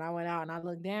morning, when I went out and I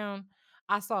looked down,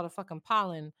 I saw the fucking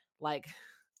pollen like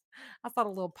I saw the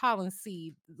little pollen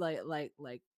seed like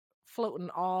floating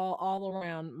all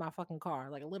around my fucking car,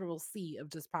 like a literal sea of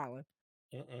just pollen.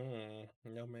 Mm-mm.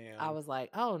 No, I ma'am. was like,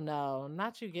 "Oh no,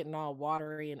 not you getting all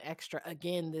watery and extra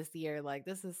again this year. Like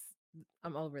this is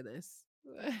I'm over this."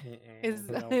 it's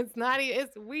Mm-mm. No. it's not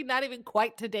it's we not even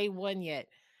quite to day 1 yet.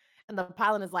 And the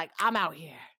pollen is like, "I'm out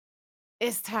here.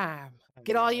 It's time.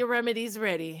 Get all No. your remedies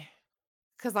ready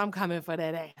cuz I'm coming for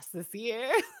that ass this year."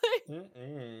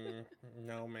 Mm-mm.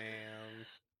 No, ma'am.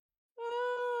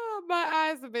 Oh, my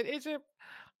eyes have been itching.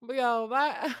 Yo,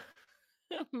 my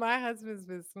my husband's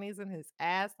been sneezing his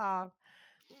ass off.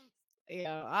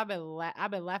 Yeah, I've been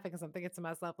laughing because I'm thinking to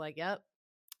myself, like, yep,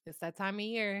 it's that time of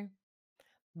year.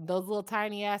 Those little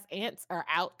tiny ass ants are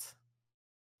out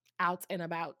and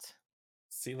about.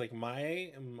 See, like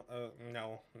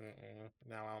no,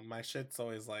 no, my shit's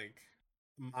always like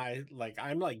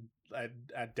I'm like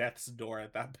at death's door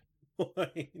at that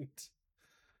point.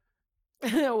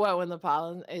 What when the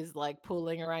pollen is like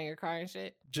pooling around your car and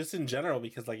shit? Just in general,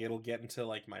 because like it'll get into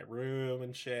like my room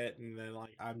and shit, and then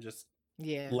like I'm just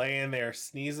Yeah, laying there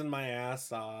sneezing my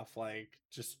ass off, like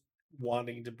just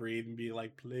wanting to breathe and be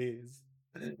like, please,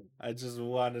 I just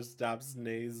want to stop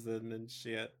sneezing and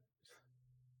shit.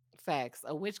 facts.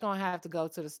 A witch gonna have to go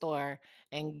to the store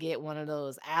and get one of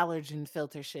those allergen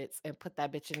filter shits and put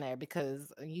that bitch in there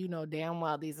because you know damn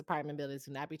well these apartment buildings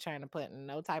do not be trying to put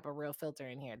no type of real filter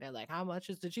in here. They're like, how much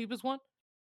is the cheapest one?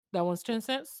 That one's 10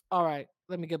 cents. All right,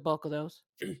 let me get bulk of those.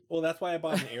 Well, that's why I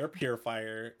bought an air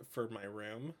purifier for my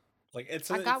room. Like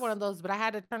I got one it's of those, but I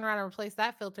had to turn around and replace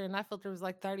that filter, and that filter was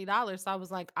like $30. So I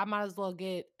was like, I might as well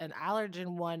get an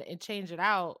allergen one and change it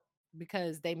out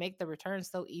because they make the return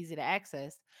so easy to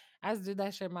access. I just did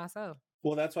that shit myself.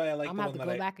 Well, that's why I like I'm the gonna have one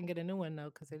to that go back and get a new one though,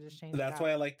 because they just changed it that's out.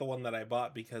 why I like the one that I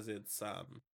bought because it's a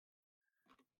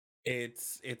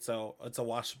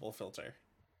washable filter.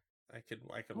 I could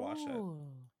wash it. Oh,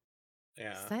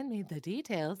 Yeah. send me the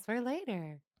details for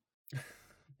later.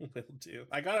 Will do.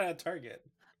 I got it at Target.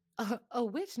 Oh,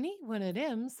 which need one of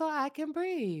them so I can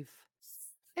breathe.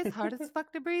 It's hard as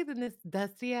fuck to breathe in this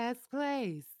dusty ass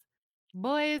place.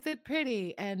 Boy, is it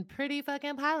pretty and pretty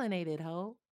fucking pollinated,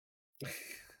 ho.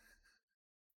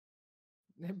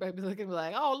 Everybody be looking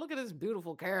like, oh, look at this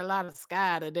beautiful Carolina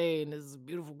sky today and this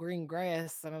beautiful green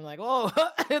grass. And I'm like, oh,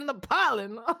 and the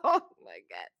pollen. Oh my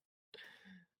God.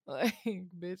 Like,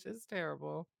 bitch, it's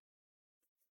terrible.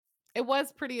 It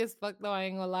was pretty as fuck though. I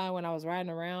ain't gonna lie. When I was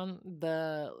riding around,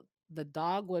 the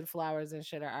dogwood flowers and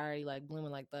shit are already like blooming.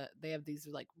 Like they have these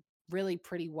like really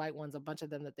pretty white ones, a bunch of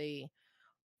them that they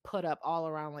put up all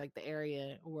around like the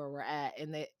area where we're at,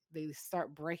 and they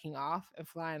start breaking off and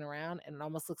flying around, and it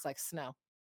almost looks like snow.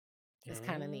 It's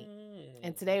kind of neat.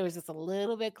 And Mm. today was just a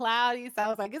little bit cloudy, so I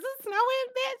was like, "Is it snowing,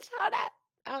 bitch? Hold up.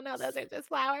 Oh no, those are just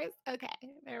flowers. Okay,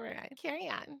 never mind. Carry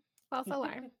on. False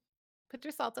alarm. Put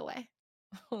your salt away."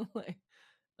 Like,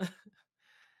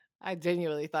 I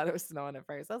genuinely thought it was snowing at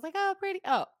first. I was like, "Oh, pretty."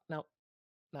 Oh, no,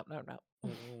 no, no, no.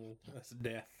 That's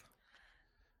death.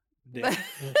 That's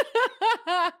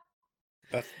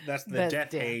Death. That's the death.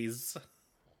 death haze.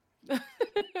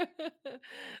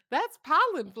 That's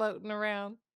pollen floating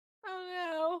around. Oh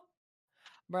no,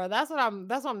 bro. That's what I'm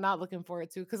not looking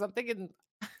forward to because I'm thinking.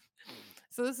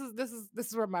 So this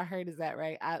is where my heart is at,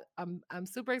 right? I'm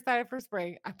super excited for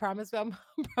spring. I promise I'm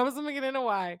promise I'm gonna get into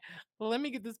why. Let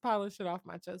me get this pollen shit off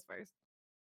my chest first.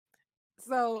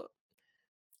 So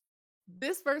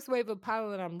this first wave of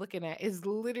pollen that I'm looking at is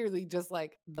literally just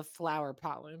like the flower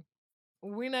pollen.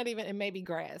 We're not even, it may be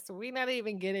grass. We're not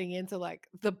even getting into like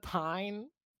the pine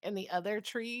and the other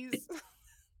trees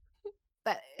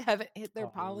that haven't hit their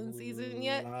Oh, pollen season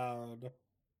yet. loud.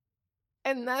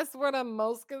 And that's what I'm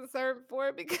most concerned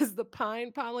for because the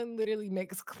pine pollen literally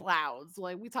makes clouds.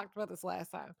 Like we talked about this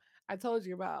last time. I told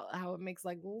you about how it makes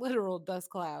like literal dust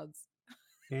clouds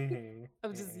Mm-hmm.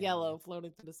 of just Mm-hmm. yellow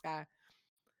floating to the sky.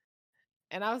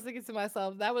 And I was thinking to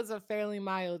myself, that was a fairly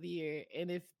mild year.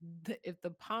 And if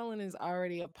the pollen is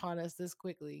already upon us this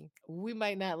quickly, we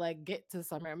might not like get to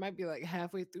summer. It might be like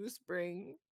halfway through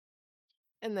spring.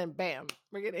 And then bam,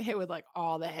 we're getting hit with like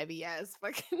all the heavy ass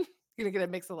fucking you're gonna get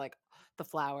a mix of like the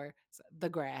flower, the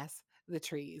grass, the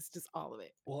trees, just all of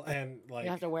it. Well, and You have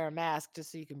like, to wear a mask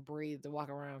just so you can breathe to walk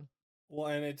around.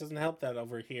 it doesn't help that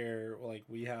over here, like,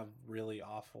 we have really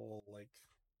awful like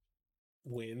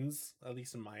winds, at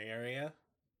least in my area.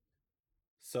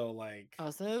 So like Oh,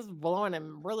 so it's blowing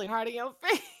them really hard in your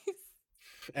face.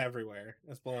 everywhere,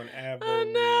 it's blowing Oh everywhere.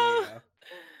 no.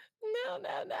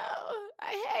 No.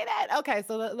 I hate it. Okay,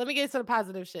 so let me get to the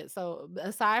positive shit. So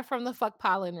aside from the fuck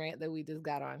pollen rant that we just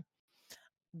got on,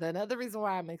 the another reason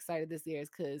why I'm excited this year is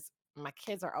because my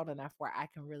kids are old enough where I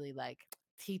can really like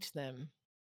teach them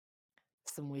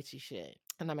some witchy shit.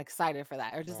 And I'm excited for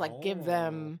that. Or just like give Oh.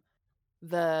 them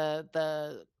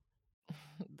the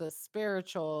the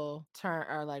spiritual turn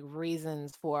or like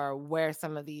reasons for where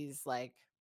some of these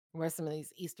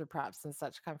Easter props and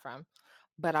such come from.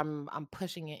 But I'm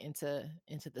pushing it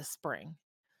into the spring.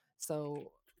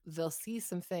 So they'll see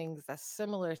some things that's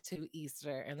similar to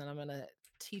Easter, and then I'm gonna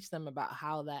teach them about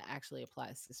how that actually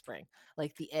applies to spring,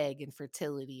 like the egg and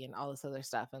fertility and all this other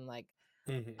stuff, and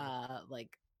Mm-hmm. like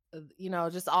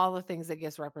just all the things that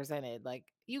gets represented. Like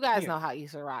you guys Yeah. know how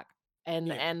Easter rock, and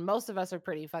Yeah. and most of us are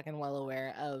pretty fucking well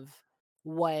aware of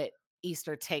what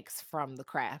Easter takes from the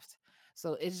craft.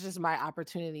 So it's just my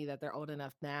opportunity that they're old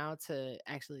enough now to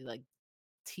actually like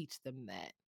teach them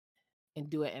that and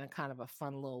do it in a kind of a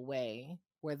fun little way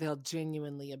where they'll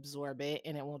genuinely absorb it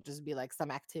and it won't just be like some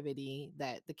activity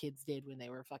that the kids did when they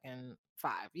were fucking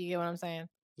 5. You get what I'm saying?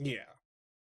 Yeah.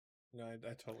 No,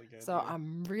 I totally get So you.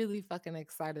 I'm really fucking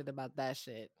excited about that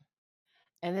shit.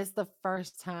 And it's the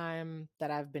first time that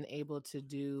I've been able to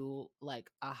do like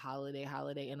a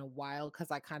holiday in a while cuz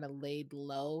I kind of laid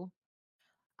low.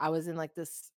 I was in like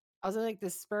this I was in like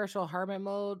this spiritual hermit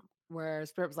mode where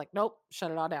spirit was like, "Nope,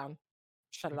 shut it all down.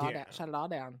 Shut it all down. Yeah. Shut it all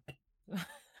down."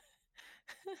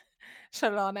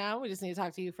 Shut it all down. We just need to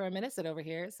talk to you for a minute. Sit over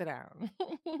here. Sit down.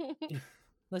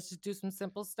 Let's just do some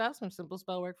simple stuff, some simple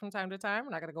spell work from time to time.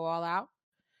 We're not gonna go all out.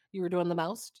 You were doing the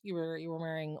most. You were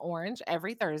wearing orange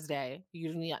every Thursday.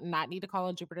 You do not need to call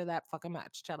on Jupiter that fucking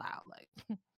much. Chill out. Like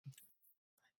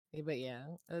but yeah,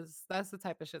 that's the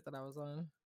type of shit that I was on.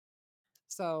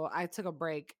 So I took a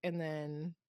break and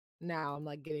then now I'm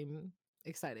like getting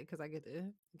excited because I get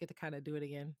to kind of do it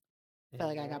again.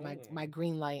 Felt like I got my Mm.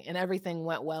 green light and everything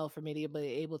went well for me to be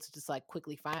able to just like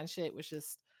quickly find shit, which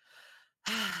just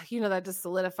that just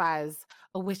solidifies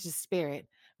a witch's spirit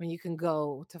when you can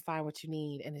go to find what you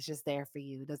need and it's just there for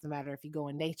you. It doesn't matter if you go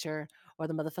in nature or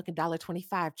the motherfucking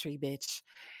 $1.25 tree, bitch.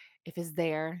 If it's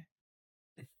there,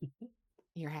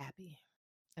 you're happy.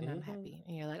 And I'm Mhm. happy.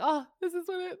 And you're like, oh, this is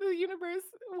what the universe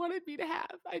wanted me to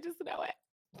have. I just know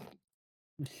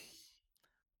it.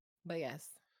 But yes,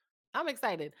 I'm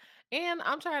excited. And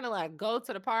I'm trying to like go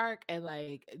to the park and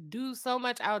like do so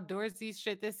much outdoorsy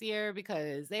shit this year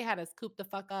because they had us coop the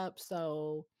fuck up.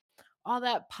 So all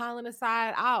that pollen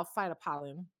aside, I'll fight a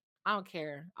pollen. I don't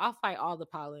care. I'll fight all the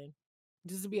pollen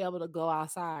just to be able to go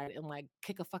outside and like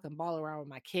kick a fucking ball around with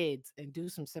my kids and do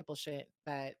some simple shit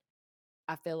that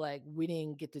I feel like we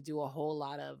didn't get to do a whole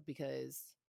lot of because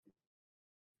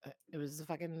it was a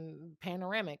fucking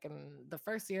panoramic. And the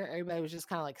first year, everybody was just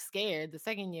kind of like scared. The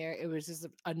second year, it was just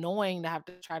annoying to have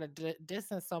to try to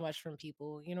distance so much from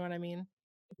people. You know what I mean?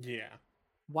 Yeah.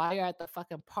 While you're at the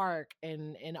fucking park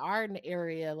and in our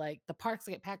area, like the parks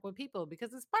get packed with people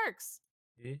because it's parks.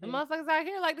 And Mhm. motherfuckers out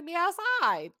here like to be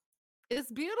outside.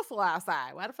 It's beautiful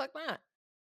outside. Why the fuck not?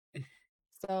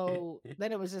 So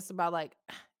then it was just about like,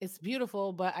 it's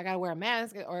beautiful, but I gotta wear a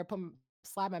mask or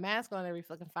slide my mask on every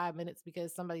fucking 5 minutes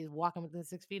because somebody's walking within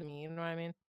 6 feet of me. You know what I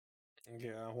mean?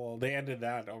 Yeah, well, they ended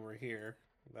that over here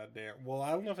that day. Well,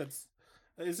 I don't know if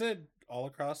is it all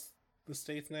across the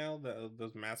states now that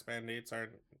those mask mandates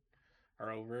are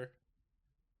over.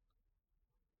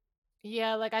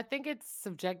 Yeah, like I think it's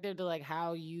subjective to like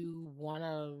how you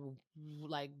wanna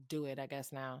like do it, I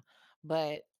guess now.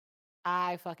 But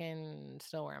I fucking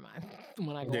still wear mine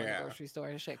when I go in the Yeah. grocery store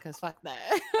and shit, because fuck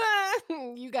that.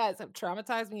 You guys have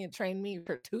traumatized me and trained me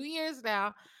for 2 years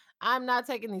now. I'm not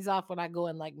taking these off when I go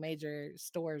in like major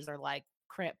stores or like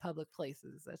cramped public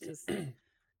places. That's just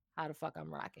how the fuck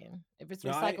I'm rocking. If it's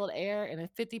No, I recycled air and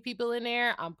if 50 people in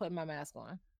there, I'm putting my mask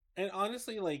on. and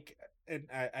honestly, like, and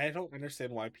I don't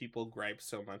understand why people gripe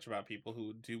so much about people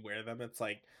who do wear them. It's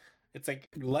like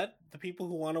let the people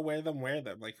who want to wear them wear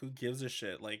them. Like, who gives a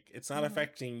shit? Like, it's not Hmm.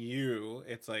 affecting you.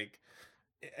 It's like,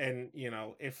 and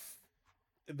if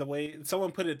the way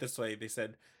someone put it this way, they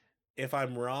said, if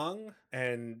I'm wrong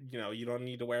and you don't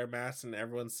need to wear a mask and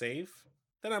everyone's safe,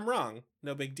 then I'm wrong.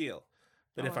 No big deal.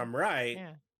 But Oh if well. I'm right,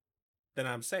 Yeah. then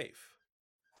I'm safe.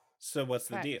 So what's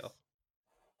the deal?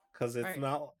 Facts.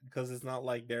 Right. Because it's not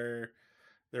like they're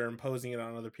imposing it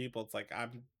on other people. It's like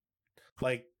I'm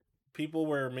like people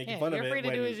were making Yeah, fun of you're free it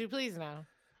to do as you please now.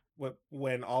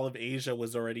 when all of Asia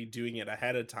was already doing it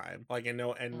ahead of time. Like, and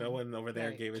no Mm. one over there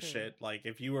Right. gave a True. shit. Like,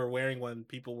 if you were wearing one,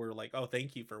 people were like, "Oh,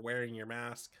 thank you for wearing your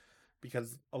mask,"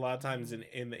 because a lot of times Hmm.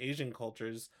 in the Asian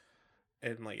cultures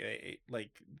and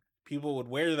like people would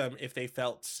wear them if they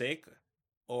felt sick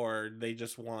or they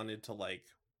just wanted to like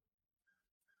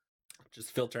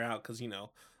just filter out because a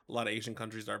lot of Asian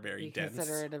countries are very Be dense.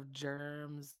 considerate of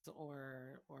germs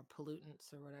or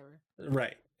pollutants or whatever.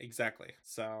 Right, exactly.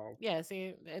 So Yeah,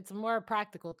 see, it's a more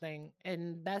practical thing,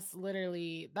 and that's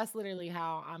literally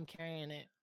how I'm carrying it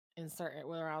in certain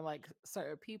whether I'm like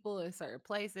certain people in certain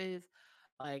places.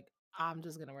 Like I'm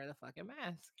just gonna wear the fucking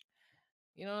mask.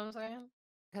 You know what I'm saying?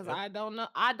 Because yep, I don't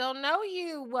know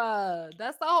you.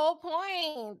 That's the whole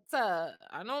point.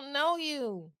 I don't know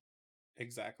you.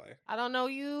 exactly. I don't know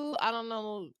you. I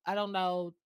don't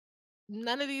know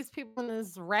none of these people in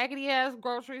this raggedy ass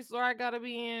grocery store I gotta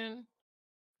be in.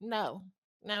 No.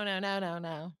 No, no, no, no,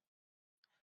 no.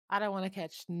 I don't want to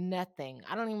catch nothing.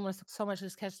 I don't even want to so much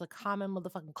as catch the common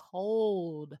motherfucking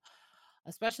cold,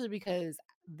 especially because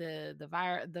the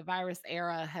virus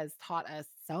era has taught us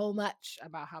so much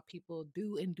about how people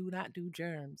do and do not do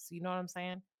germs. You know what I'm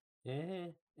saying? Hmm.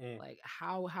 Mm. Like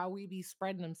how we be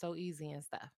spreading them so easy and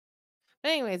stuff.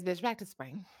 But anyways, bitch, back to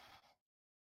spring.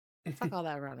 Fuck all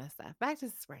that around that stuff. Back to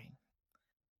spring.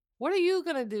 What are you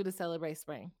gonna do to celebrate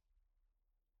spring?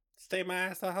 Stay my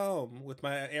ass at home with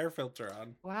my air filter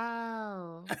on.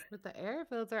 Wow, with the air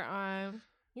filter on,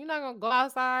 you're not gonna go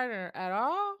outside or at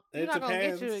all. You're It not gonna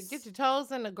get depends. your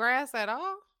toes in the grass at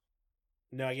all.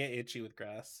 No, I get itchy with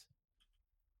grass.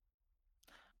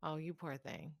 Oh, you poor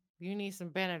thing. You need some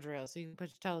Benadryl so you can put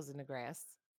your toes in the grass.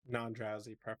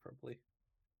 Non-drowsy, preferably.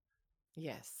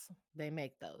 Yes, they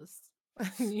make those.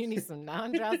 You need some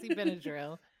non-drowsy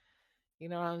Benadryl. You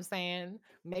know what I'm saying?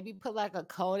 Maybe put like a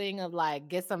coating of like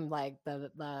get some like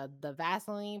the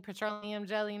Vaseline petroleum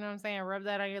jelly. You know what I'm saying? Rub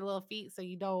that on your little feet so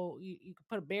you can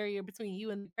put a barrier between you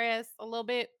and the grass a little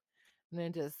bit, and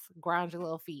then just ground your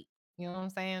little feet. You know what I'm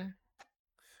saying?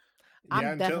 Yeah, I'm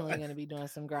until definitely gonna be doing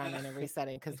some grounding and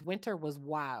resetting because winter was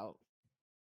wild.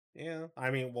 Yeah.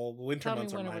 I mean, well, winter Tell me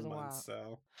months are when it my wasn't months,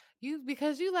 wild. so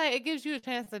Because you like it gives you a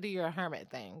chance to do your hermit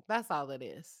thing. That's all it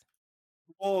is.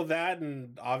 well, that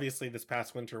and obviously this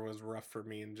past winter was rough for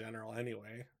me in general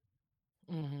anyway.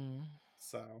 Mm-hmm.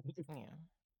 So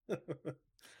Yeah.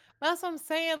 That's what I'm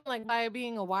saying. Like by it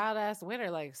being a wild ass winter,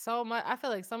 like so much. I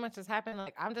feel like so much has happened.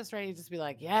 Like I'm just ready to just be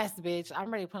like, yes, bitch.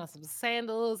 I'm ready to put on some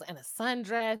sandals and a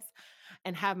sundress,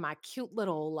 and have my cute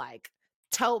little like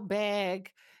tote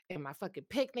bag and my fucking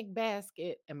picnic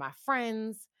basket and my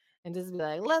friends, and just be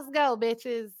like, let's go,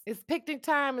 bitches. It's picnic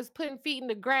time. It's putting feet in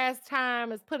the grass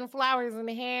time. It's putting flowers in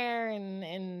the hair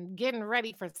and getting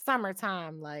ready for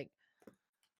summertime. Like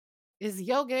it's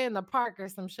yoga in the park or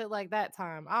some shit like that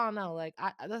time. I don't know. Like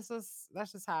that's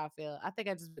just how I feel. I think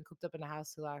I just been cooped up in the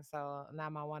house too long. So now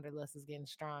my wanderlust is getting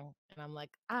strong. And I'm like,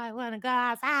 I wanna go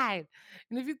outside.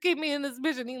 And if you keep me in this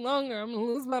bitch any longer, I'm gonna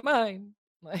lose my mind.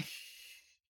 Like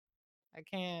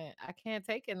I can't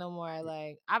take it no more.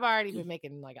 Like I've already been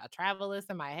making like a travel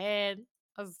list in my head.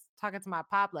 I was talking to my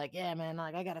pop, like, yeah, man,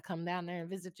 like I gotta come down there and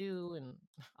visit you and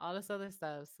all this other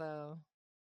stuff. So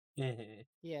Mhm.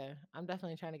 yeah, I'm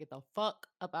definitely trying to get the fuck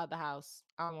up out the house.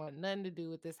 I don't want nothing to do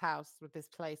with this house, with this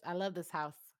place. I love this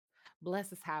house. Bless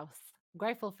this house.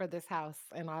 Grateful for this house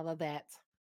and all of that.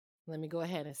 Let me go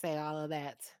ahead and say all of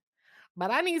that.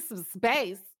 But I need some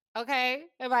space, okay?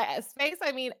 And by space,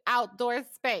 I mean outdoor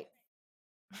space.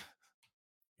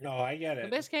 No, I get The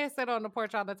it. bitch can't sit on the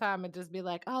porch all the time and just be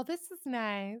like, oh, this is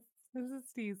nice. This is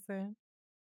decent.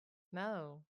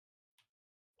 No,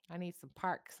 I need some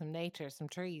park, some nature, some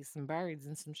trees, some birds,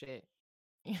 and some shit.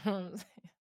 You know what I'm saying?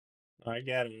 I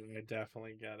get it. I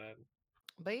definitely get it.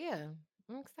 But yeah,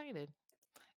 I'm excited.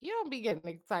 You don't be getting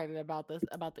excited about this,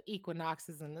 about the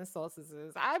equinoxes and the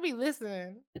solstices. I be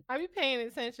listening. I be paying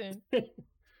attention.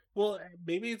 Well,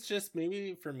 maybe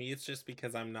for me it's just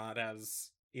because I'm not as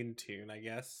in tune, I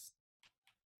guess,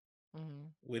 Hmm.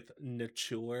 with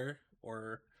nature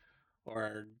or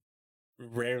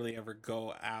rarely ever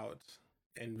go out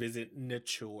and visit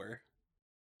nature.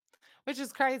 Which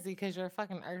is crazy because you're a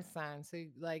fucking earth sign. So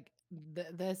like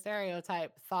the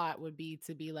stereotype thought would be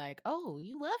to be like, oh,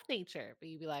 you love nature. But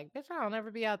you'd be like, bitch, I don't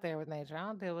ever be out there with nature. I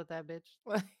don't deal with that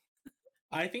bitch.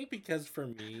 I think because for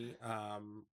me,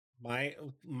 my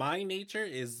my nature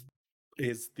is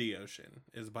the ocean,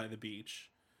 is by the beach.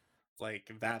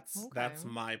 Like Okay. that's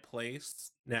my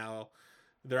place. Now,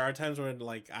 there are times when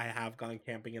like I have gone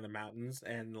camping in the mountains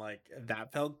and like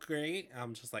that felt great.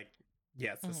 I'm just like,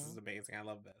 yes, this is Hmm. amazing. I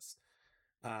love this.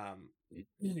 Um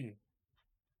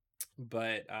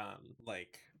but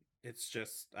like it's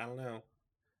just I don't know.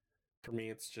 For me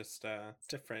it's just it's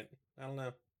different. I don't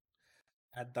know.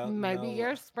 I don't Maybe know.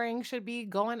 your spring should be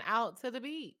going out to the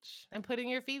beach and putting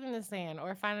your feet in the sand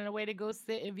or finding a way to go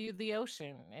sit and view the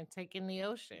ocean and take in the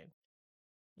ocean.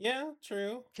 Yeah,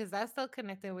 true. Because that's still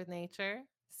connected with nature.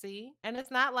 See? And it's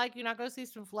not like you're not going to see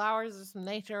some flowers or some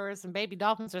nature or some baby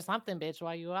dolphins or something, bitch,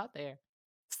 while you out there.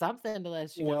 Something to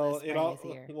let you know that spring is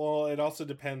here. Well, it also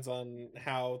depends on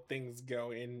how things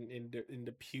go in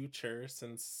the future,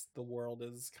 since the world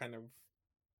is kind of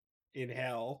in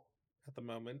hell at the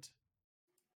moment.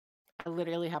 I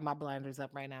literally have my blinders up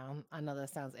right now. I know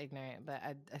that sounds ignorant, but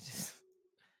I just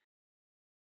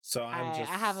So I'm I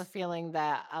have a just feeling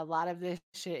that a lot of this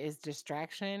shit is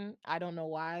distraction. I don't know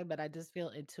why, but I just feel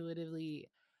intuitively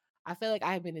I feel like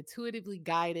I have been intuitively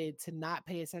guided to not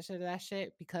pay attention to that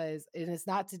shit because it is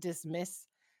not to dismiss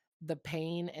the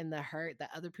pain and the hurt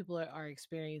that other people are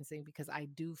experiencing because I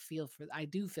do feel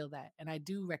that and I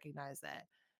do recognize that.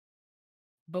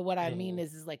 But what I mean Mhm.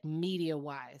 is like media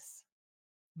wise,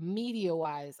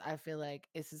 I feel like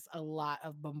it's just a lot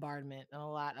of bombardment and a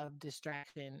lot of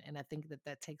distraction, and I think that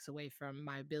that takes away from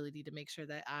my ability to make sure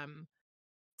that I'm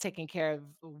taking care of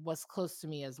what's close to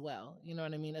me as well. You know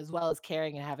what I mean? As well as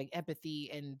caring and having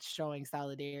empathy and showing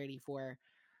solidarity for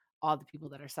all the people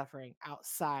that are suffering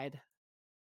outside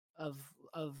of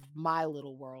of my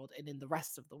little world and in the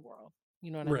rest of the world.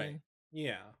 You know what I Right. mean?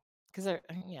 Yeah. Because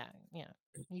yeah, yeah,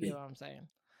 you get what I'm saying.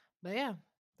 But yeah,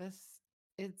 that's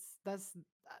that's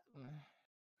uh,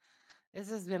 this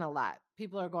has been a lot.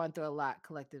 People are going through a lot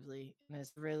collectively, and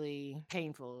it's really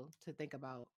painful to think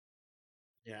about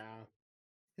Yeah.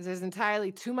 because there's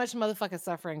entirely too much motherfucking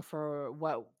suffering for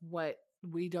what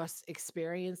we just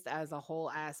experienced as a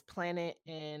whole ass planet,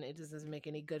 and it just doesn't make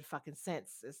any good fucking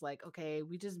sense. It's like, okay,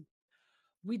 we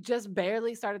just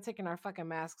barely started taking our fucking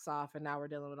masks off, and now we're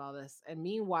dealing with all this. And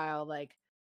meanwhile, like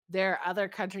there are other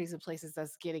countries and places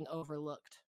that's getting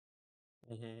overlooked.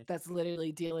 Hmm. That's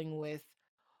literally dealing with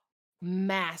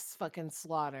mass fucking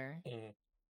slaughter. Hmm.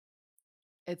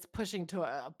 It's pushing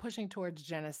to pushing towards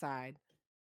genocide.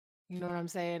 You know what I'm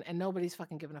saying? And nobody's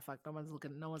fucking giving a fuck. No one's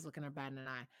looking her bad in an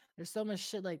eye. There's so much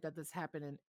shit like that that's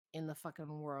happening in the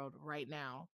fucking world right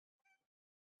now.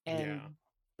 And Yeah.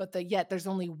 but yet there's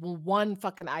only one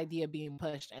fucking idea being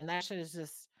pushed. And that shit is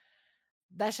just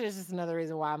another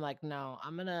reason why I'm like, no,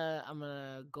 I'm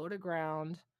gonna go to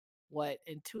ground. What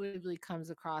intuitively comes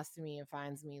across to me and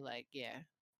finds me like, yeah,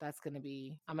 I'm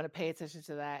gonna pay attention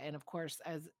to that. And of course,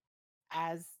 as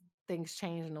things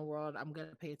change in the world, I'm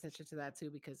gonna pay attention to that too,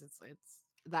 because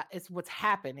it's what's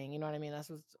happening. You know what I mean? That's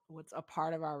what's a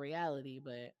part of our reality.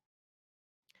 But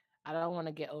I don't want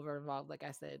to get over involved, like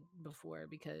I said before,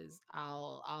 because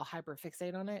I'll hyper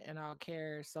fixate on it and I'll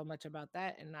care so much about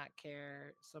that and not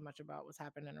care so much about what's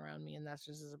happening around me, and that's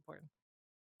just as important.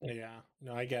 Yeah.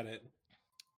 No, I get it.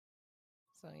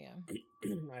 So yeah.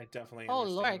 I definitely Oh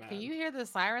understand Lord, can that. you hear the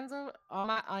sirens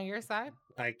on your side?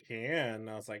 I can.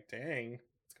 I was like, dang,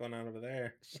 what's going on over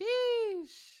there?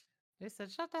 Sheesh. They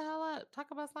said, shut the hell up. Talk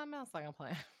about something else like I'm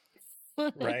playing.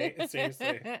 Right?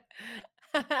 Seriously.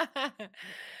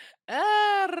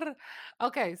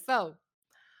 Okay, so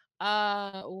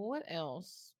what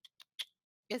else?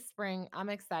 It's spring. I'm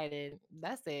excited.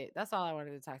 That's it. That's all I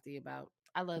wanted to talk to you about.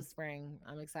 I love spring.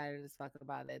 I'm excited as fuck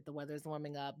about it. The weather's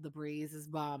warming up. The breeze is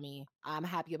balmy. I'm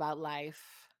happy about life.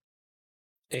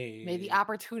 May the A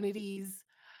opportunities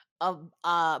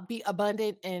be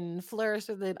abundant and flourish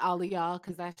with all of y'all,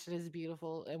 because that shit is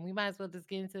beautiful. And we might as well just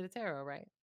get into the tarot, right?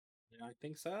 yeah, I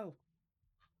think so.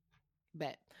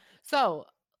 Bet. So,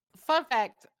 fun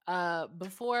fact,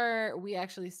 before we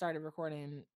actually started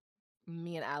recording,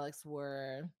 me and Alex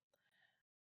were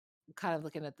kind of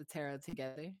looking at the tarot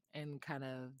together and kind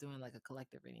of doing like a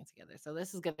collective reading together. So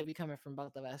this is going to be coming from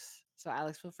both of us. So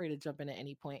Alex, feel free to jump in at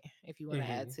any point if you want to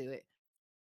add Hmm. to it.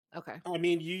 Okay. I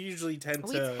mean, you usually tend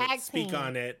We to tag speak team.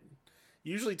 on it.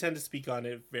 You usually tend to speak on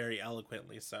it very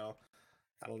eloquently. So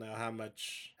I don't know how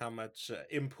much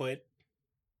input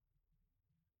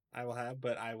I will have,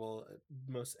 but I will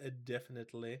most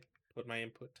definitely put my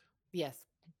input. Yes.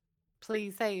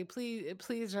 Please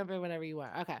jump in whenever you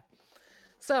want. Okay.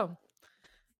 So,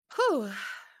 whew,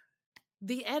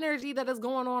 the energy that is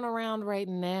going on around right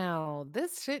now.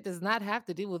 This shit does not have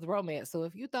to do with romance. So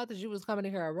if you thought that you was coming to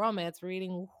hear a romance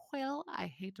reading, well, I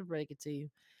hate to break it to you.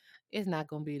 It's not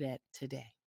going to be that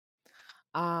today.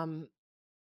 Um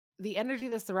the energy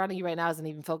that's surrounding you right now isn't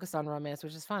even focused on romance,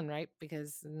 which is fun, right?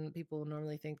 Because people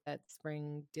normally think that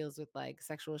spring deals with like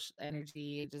sexual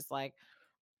energy, just like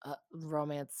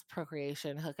romance,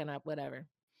 procreation, hooking up, whatever.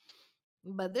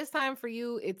 But this time for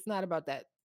you, it's not about that.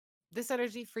 This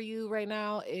energy for you right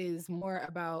now is more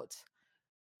about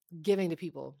giving to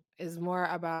people, is more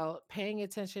about paying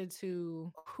attention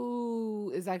to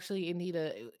who is actually in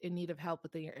need of help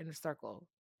within your inner circle.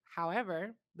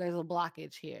 However, there's a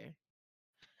blockage here.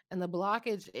 And the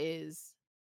blockage is,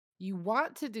 you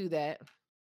want to do that,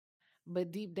 but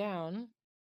deep down,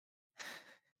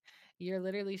 you're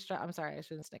literally I'm sorry, I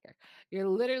shouldn't snicker. You're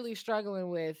literally struggling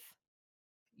with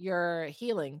your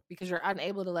healing because you're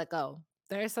unable to let go.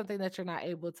 There is something that you're not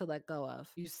able to let go of.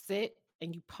 You sit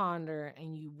and you ponder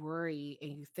and you worry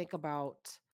and you think about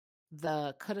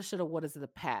the coulda, shoulda, wouldas of the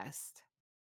past.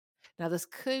 Now, this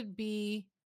could be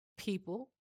people,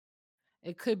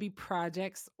 it could be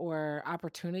projects or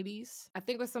opportunities. I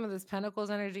think with some of this Pentacles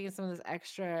energy and some of this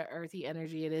extra earthy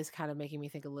energy, it is kind of making me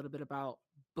think a little bit about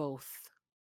both,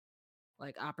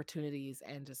 like opportunities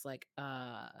and just like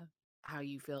how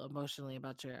you feel emotionally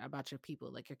about your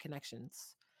people, like your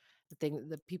connections,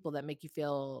 the people that make you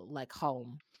feel like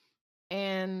home.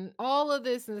 And all of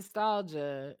this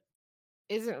nostalgia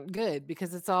isn't good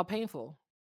because it's all painful.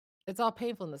 It's all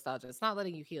painful nostalgia. It's not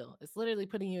letting you heal. It's literally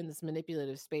putting you in this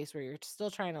manipulative space where you're still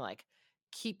trying to like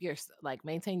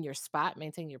maintain your spot,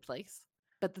 maintain your place.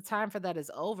 But the time for that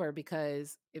is over,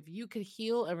 because if you could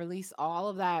heal and release all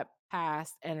of that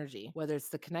past energy, whether it's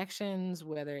the connections,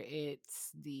 whether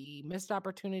it's the missed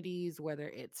opportunities, whether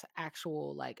it's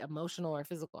actual like emotional or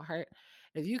physical hurt,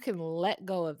 if you can let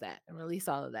go of that and release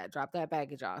all of that, drop that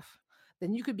baggage off,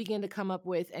 then you could begin to come up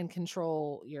with and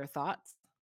control your thoughts.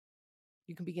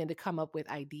 You can begin to come up with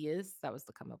ideas. That was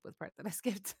the come up with part that I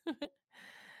skipped.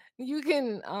 You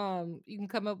can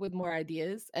come up with more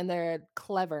ideas, and they're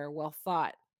clever, well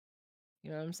thought,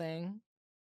 you know what I'm saying?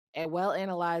 And well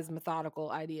analyzed, methodical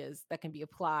ideas that can be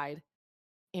applied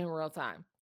in real time.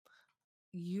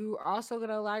 You are also going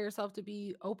to allow yourself to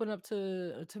be open up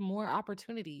to more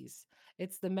opportunities.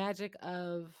 It's the magic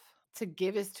of, to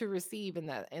give is to receive, in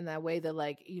that way, that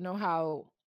like, you know how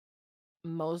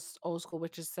most old school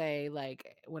witches say,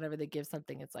 like whenever they give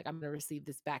something, it's like, I'm going to receive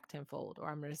this back tenfold, or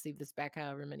I'm going to receive this back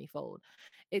however many fold.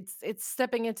 It's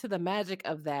stepping into the magic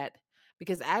of that,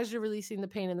 because as you're releasing the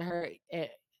pain and the hurt,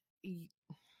 y-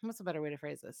 what's a better way to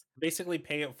phrase this? Basically,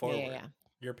 pay it Yeah, yeah, forward. yeah.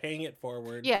 You're paying it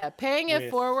forward Yeah, paying it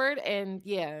with forward and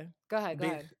yeah. Go ahead, go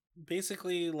ba- ahead.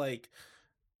 basically like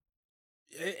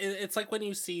it's like when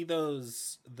you see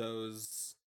those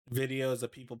videos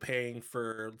of people paying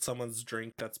for someone's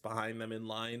drink that's behind them in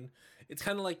line. It's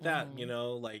kind of like that, you Mhm.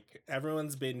 know, like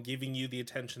everyone's been giving you the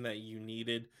attention that you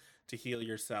needed to heal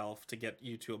yourself, to get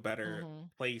you to a better Mhm.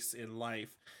 place in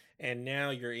life, and now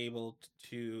you're able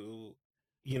to,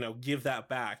 you know, give that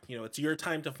back. You know, it's your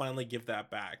time to finally give that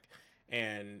back,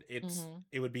 and Mhm.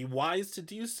 it would be wise to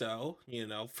do so, you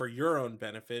know, for your own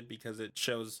benefit, because it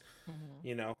shows, Mhm.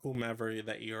 you know, whomever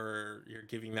that you're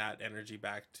giving that energy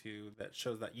back to, that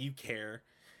shows that you care.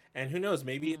 And who knows,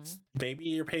 Mhm. maybe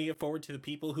you're paying it forward to the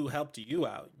people who helped you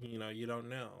out, you know, you don't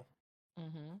know.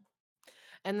 Mhm.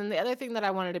 And then the other thing that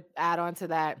I wanted to add on to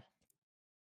that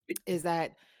is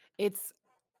that it's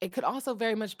it could also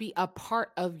very much be a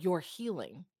part of your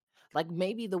healing. Like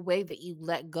maybe the way that you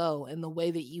let go and the way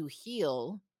that you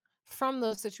heal from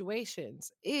those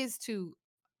situations is to,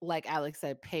 like Alex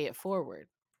said, pay it forward,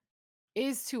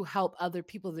 is to help other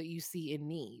people that you see in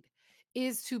need,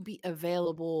 is to be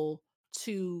available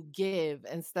to give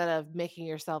instead of making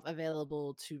yourself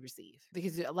available to receive.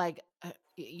 Because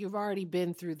you've already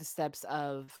been through the steps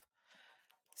of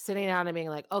sitting down and being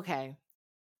like, okay,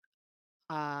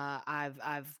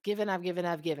 I've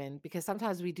given, because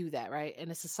sometimes we do that, right?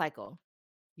 And it's a cycle.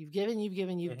 You've given, you've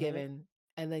given, you've Hmm. given,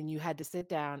 and then you had to sit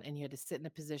down and you had to sit in a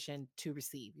position to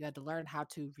receive. You had to learn how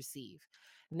to receive.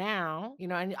 Now,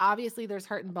 and obviously there's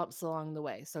hurt and bumps along the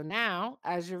way. So now,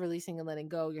 as you're releasing and letting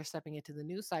go, you're stepping into the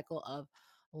new cycle of,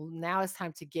 well, now it's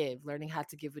time to give, learning how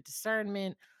to give with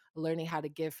discernment, learning how to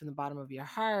give from the bottom of your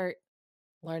heart,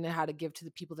 learning how to give to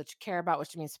the people that you care about,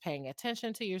 which means paying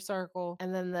attention to your circle.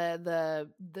 And then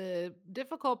the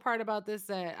difficult part about this,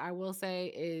 that I will say,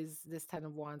 is this 10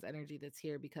 of wands energy that's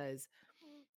here, because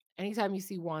anytime you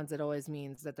see wands, it always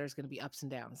means that there's going to be ups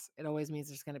and downs. It always means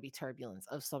there's going to be turbulence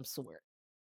of some sort.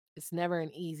 It's never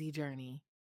an easy journey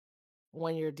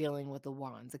when you're dealing with the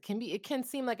wands. It can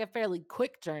seem like a fairly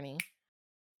quick journey,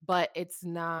 but it's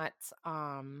not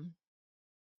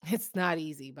it's not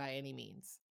easy by any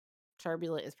means.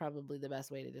 Turbulent is probably the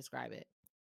best way to describe it.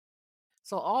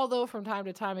 So although from time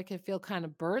to time it can feel kind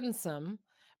of burdensome,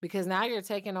 because now you're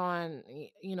taking on,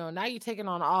 now you're taking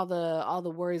on all the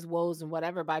worries, woes, and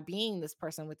whatever by being this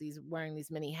person with these wearing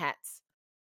these many hats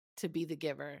to be the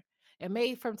giver. It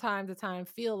may from time to time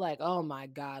feel like, oh my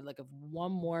God, like if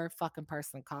one more fucking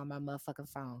person call my motherfucking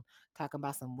phone talking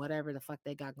about some whatever the fuck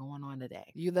they got going on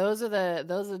today. Those are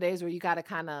the days where you gotta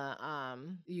kinda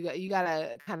you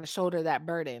gotta kind of shoulder that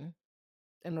burden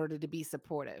in order to be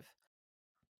supportive.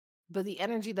 But the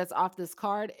energy that's off this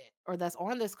card, or that's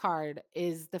on this card,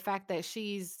 is the fact that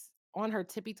she's on her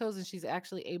tippy toes and she's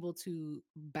actually able to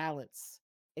balance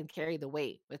and carry the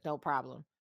weight with no problem.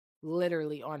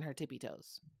 Literally on her tippy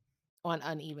toes, on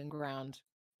uneven ground,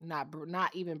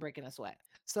 not even breaking a sweat.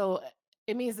 So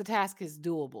it means the task is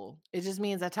doable. It just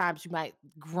means at times you might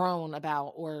groan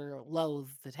about or loathe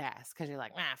the task because you're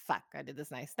like, fuck, I did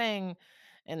this nice thing,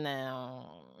 and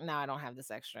now I don't have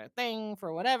this extra thing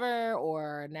for whatever,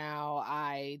 or now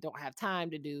I don't have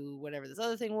time to do whatever this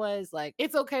other thing was. Like,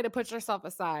 it's okay to put yourself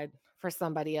aside for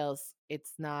somebody else.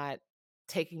 It's not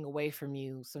taking away from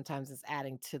you. Sometimes it's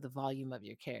adding to the volume of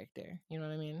your character. You know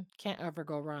what I mean? Can't ever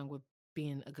go wrong with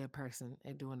being a good person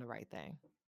and doing the right thing.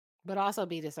 But also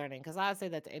be discerning, because I say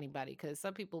that to anybody, because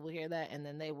some people will hear that and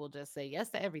then they will just say yes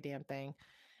to every damn thing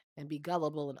and be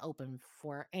gullible and open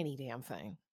for any damn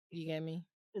thing. You get me?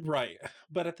 Right.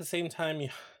 But at the same time,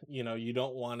 you know, you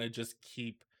don't want to just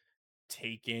keep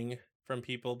taking from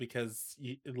people, because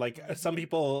some Mm-hmm.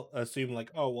 people assume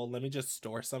like, oh well, let me just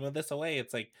store some of this away.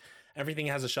 It's like everything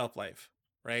has a shelf life,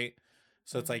 right?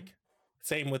 So it's Mm-hmm. like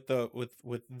same with the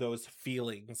with those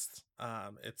feelings.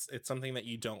 It's something that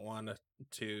you don't want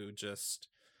to just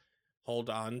hold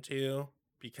on to,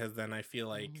 because then I feel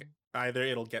like Mm-hmm. either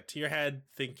it'll get to your head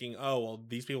thinking, oh well,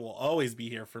 these people will always be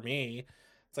here for me.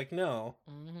 It's like, no.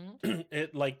 Mm-hmm.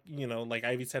 It, like, you know, like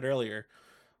Ivy said earlier,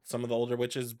 some of the older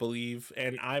witches believe,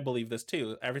 and I believe this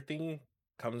too, everything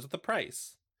comes with a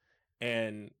price.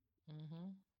 And Mm-hmm.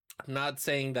 I'm not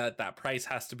saying that that price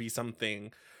has to be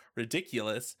something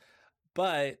ridiculous,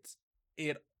 but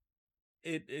it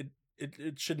it it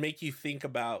it should make you think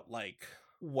about like,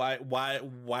 why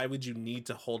would you need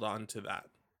to hold on to that,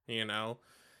 you know?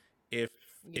 if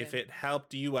Yeah. if it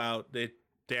helped you out, it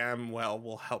damn well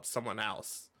will help someone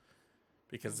else,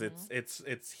 because Mm-hmm.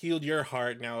 it's healed your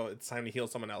heart. Now it's time to heal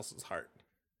someone else's heart.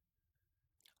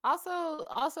 Also,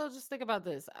 just think about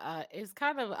this. It's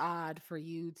kind of odd for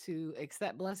you to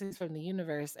accept blessings from the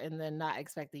universe and then not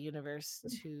expect the universe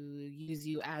to use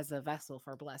you as a vessel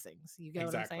for blessings. You get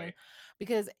what I'm saying? Exactly.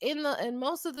 Because in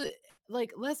most of the,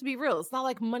 like, let's be real, it's not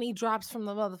like money drops from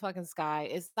the motherfucking sky.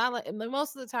 It's not like, and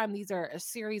most of the time these are a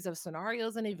series of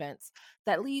scenarios and events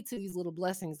that lead to these little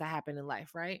blessings that happen in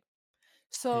life, right?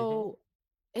 Hmm. So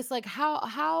it's like how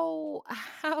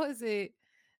how is it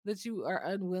that you are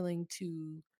unwilling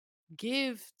to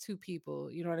give to people,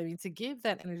 you know what I mean? To give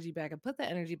that energy back and put that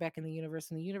energy back in the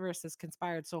universe. And the universe has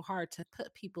conspired so hard to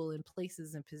put people in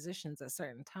places and positions at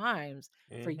certain times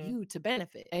for Hmm. you to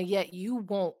benefit. And yet you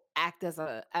won't act as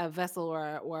a vessel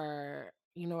or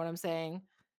you know what I'm saying?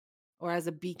 Or as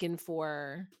a beacon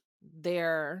for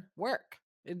their work.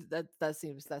 That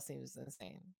seems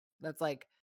insane. That's like,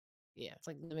 yeah, it's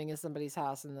like living in somebody's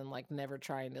house and then like never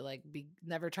trying to like be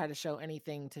never try to show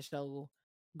anything to show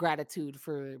gratitude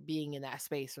for being in that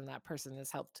space when that person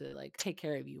has helped to like take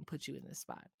care of you and put you in this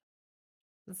spot.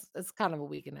 It's kind of a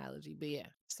weak analogy, but yeah.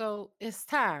 So it's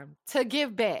time to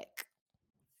give back.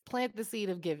 Plant the seed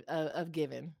of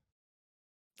giving.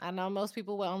 I know most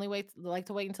people will only like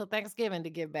to wait until Thanksgiving to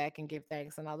give back and give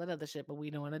thanks and all that other shit, but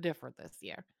we doing it different this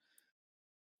year.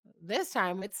 This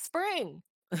time it's spring.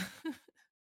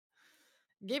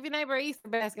 Give your neighbor an Easter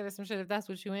basket or some shit if that's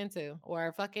what you into.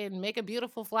 Or fucking make a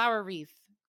beautiful flower wreath.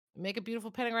 Make a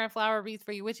beautiful pentagram flower wreath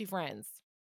for your witchy friends.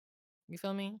 You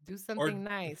feel me? Do Or something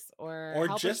nice or or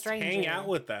help a just hang out stranger.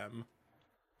 with them.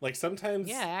 Like Yeah,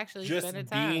 sometimes actually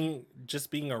spending just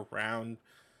time. being around,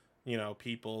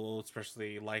 people,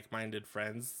 especially like-minded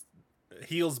friends,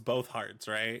 heals both hearts,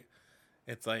 right?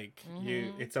 It's like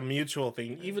Mm-hmm. it's a mutual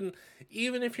thing. Even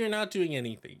if you're not doing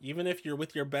anything, even if you're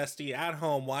with your bestie at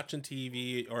home watching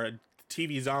TV or a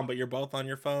TV's on but you're both on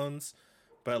your phones,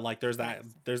 but like Facts.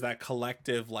 there's that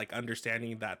collective like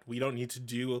understanding that we don't need to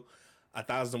do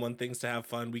 1,001 things to have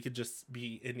fun. We could just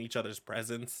be in each other's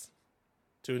presence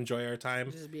to enjoy our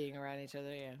time. Just being around each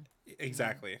other, yeah. Mm-hmm.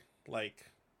 Exactly. Like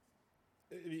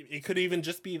it could even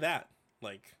just be that.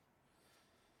 Like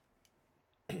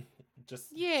just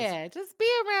Yeah, just be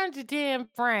around your damn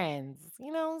friends.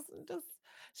 You know, just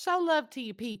show love to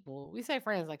your people. We say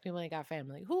friends like people ain't got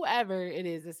family. Whoever it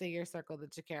is that's in your circle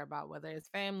that you care about, whether it's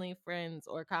family, friends,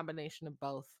 or a combination of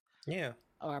both, yeah.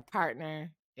 or a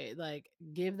partner, like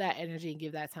give that energy and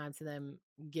give that time to them.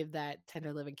 Give that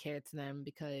tender loving care to them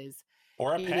because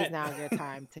Or a it is pet. now your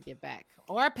time to give back.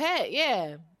 Or a pet,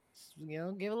 yeah. You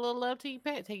know, give a little love to your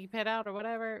pet. Take your pet out or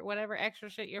whatever extra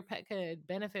shit your pet could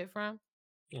benefit from.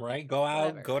 Right? Go out,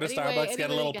 Whatever. go to Starbucks, get Any a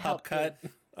way you little can pup help give.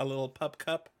 cut, a little pup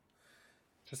cup.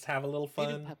 Just have a little They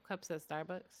do fun. pup cups at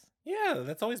Starbucks. Yeah,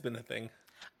 that's always been a thing.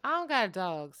 I don't got a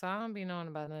dog, so I don't be knowing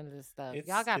about none of this stuff.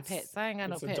 Y'all It's got it's pets. I ain't got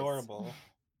no it's pets. adorable.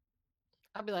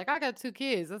 I'll be like, I got 2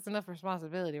 kids. That's enough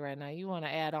responsibility right now. You want to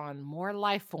add on more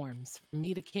life forms for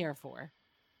me to care for?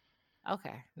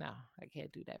 Okay, no, I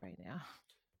can't do that right now.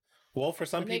 Well, for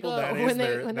some When they people go, when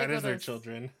they when they that go is their to,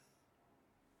 children.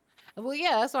 well,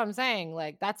 yeah, that's what I'm saying.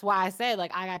 Like that's why I said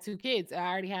like I got 2 kids. I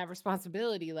already have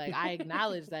responsibility. Like I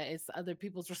acknowledge that it's other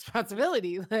people's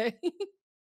responsibility. Like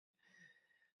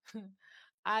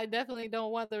I definitely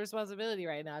don't want the responsibility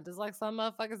right now. Just like some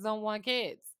motherfuckers don't want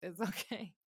kids. It's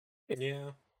okay. Yeah.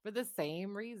 For the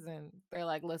same reason. They're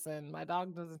like, listen, my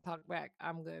dog doesn't talk back.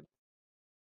 I'm good.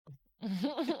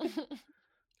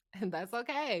 And that's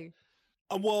okay.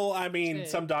 Well, I mean, Shit.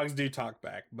 some dogs do talk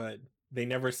back, but they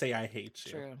never say I hate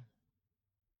you. True.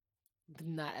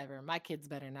 Not ever. My kids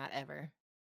better not ever.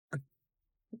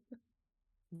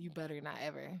 You better not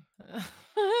ever.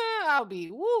 I'll be,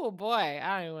 woo boy.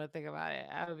 I don't even want to think about it.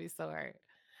 I would be so hurt.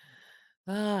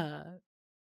 Ah,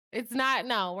 it's not,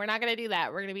 no, we're not going to do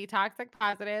that. We're going to be toxic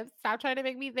positive. Stop trying to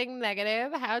make me think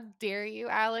negative. How dare you,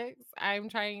 Alex? I'm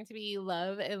trying to be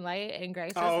love and light and Oh,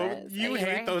 graciousness. you And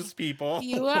hate those people.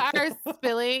 you are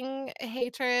spilling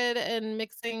hatred and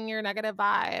mixing your negative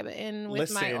vibe in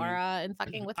with my Listen, aura and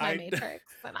fucking with my I matrix.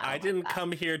 And I I don't like didn't that.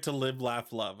 come here to live,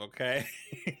 laugh, love, okay?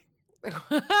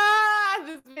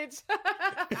 This bitch.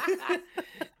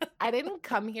 I didn't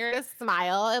come here to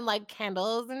smile and like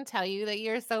candles and tell you that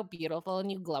you're so beautiful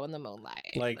and you glow in the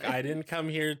moonlight. Like I didn't come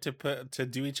here to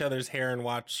do each other's hair and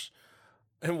watch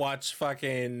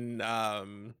fucking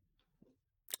The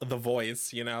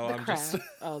Voice, you know. The I'm just craft.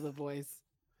 Oh, the voice.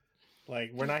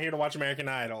 like we're not here to watch American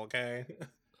Idol, okay?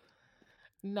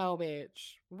 No,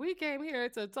 bitch. We came here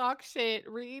to talk shit,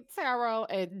 read tarot,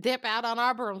 and dip out on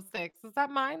our broomsticks. Is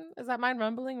that mine? Is that mine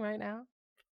rumbling right now?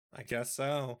 I guess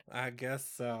so. I guess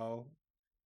so.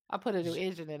 I put a new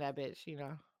engine in that bitch, you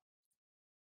know.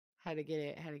 Had to get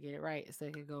it right so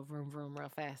it could go vroom vroom real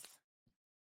fast.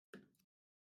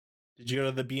 Did you go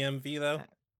to the BMV though?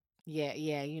 Yeah,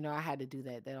 I had to do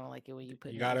that. They don't like it when you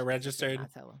put You no got it addresses and registered?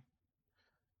 not tell them.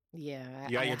 Yeah,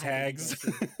 You got I your had to do tags?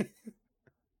 that too.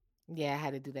 Yeah, I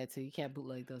had to do that too. You can't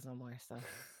bootleg those no more. So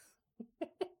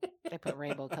they put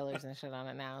rainbow colors and shit on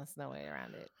it now. There's no way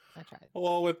around it. I tried.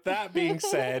 Well, with that being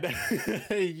said,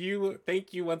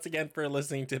 thank you once again for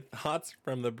listening to Thoughts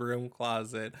from the Broom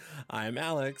Closet. I'm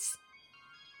Alex.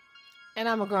 And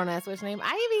I'm a grown-ass witch named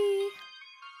Ivy.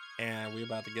 And we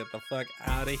about to get the fuck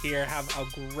out of here. Have a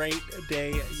great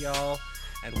day, y'all.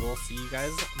 And we'll see you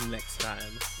guys next time.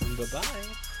 Bye-bye.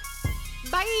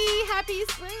 Bye. Happy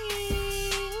spring.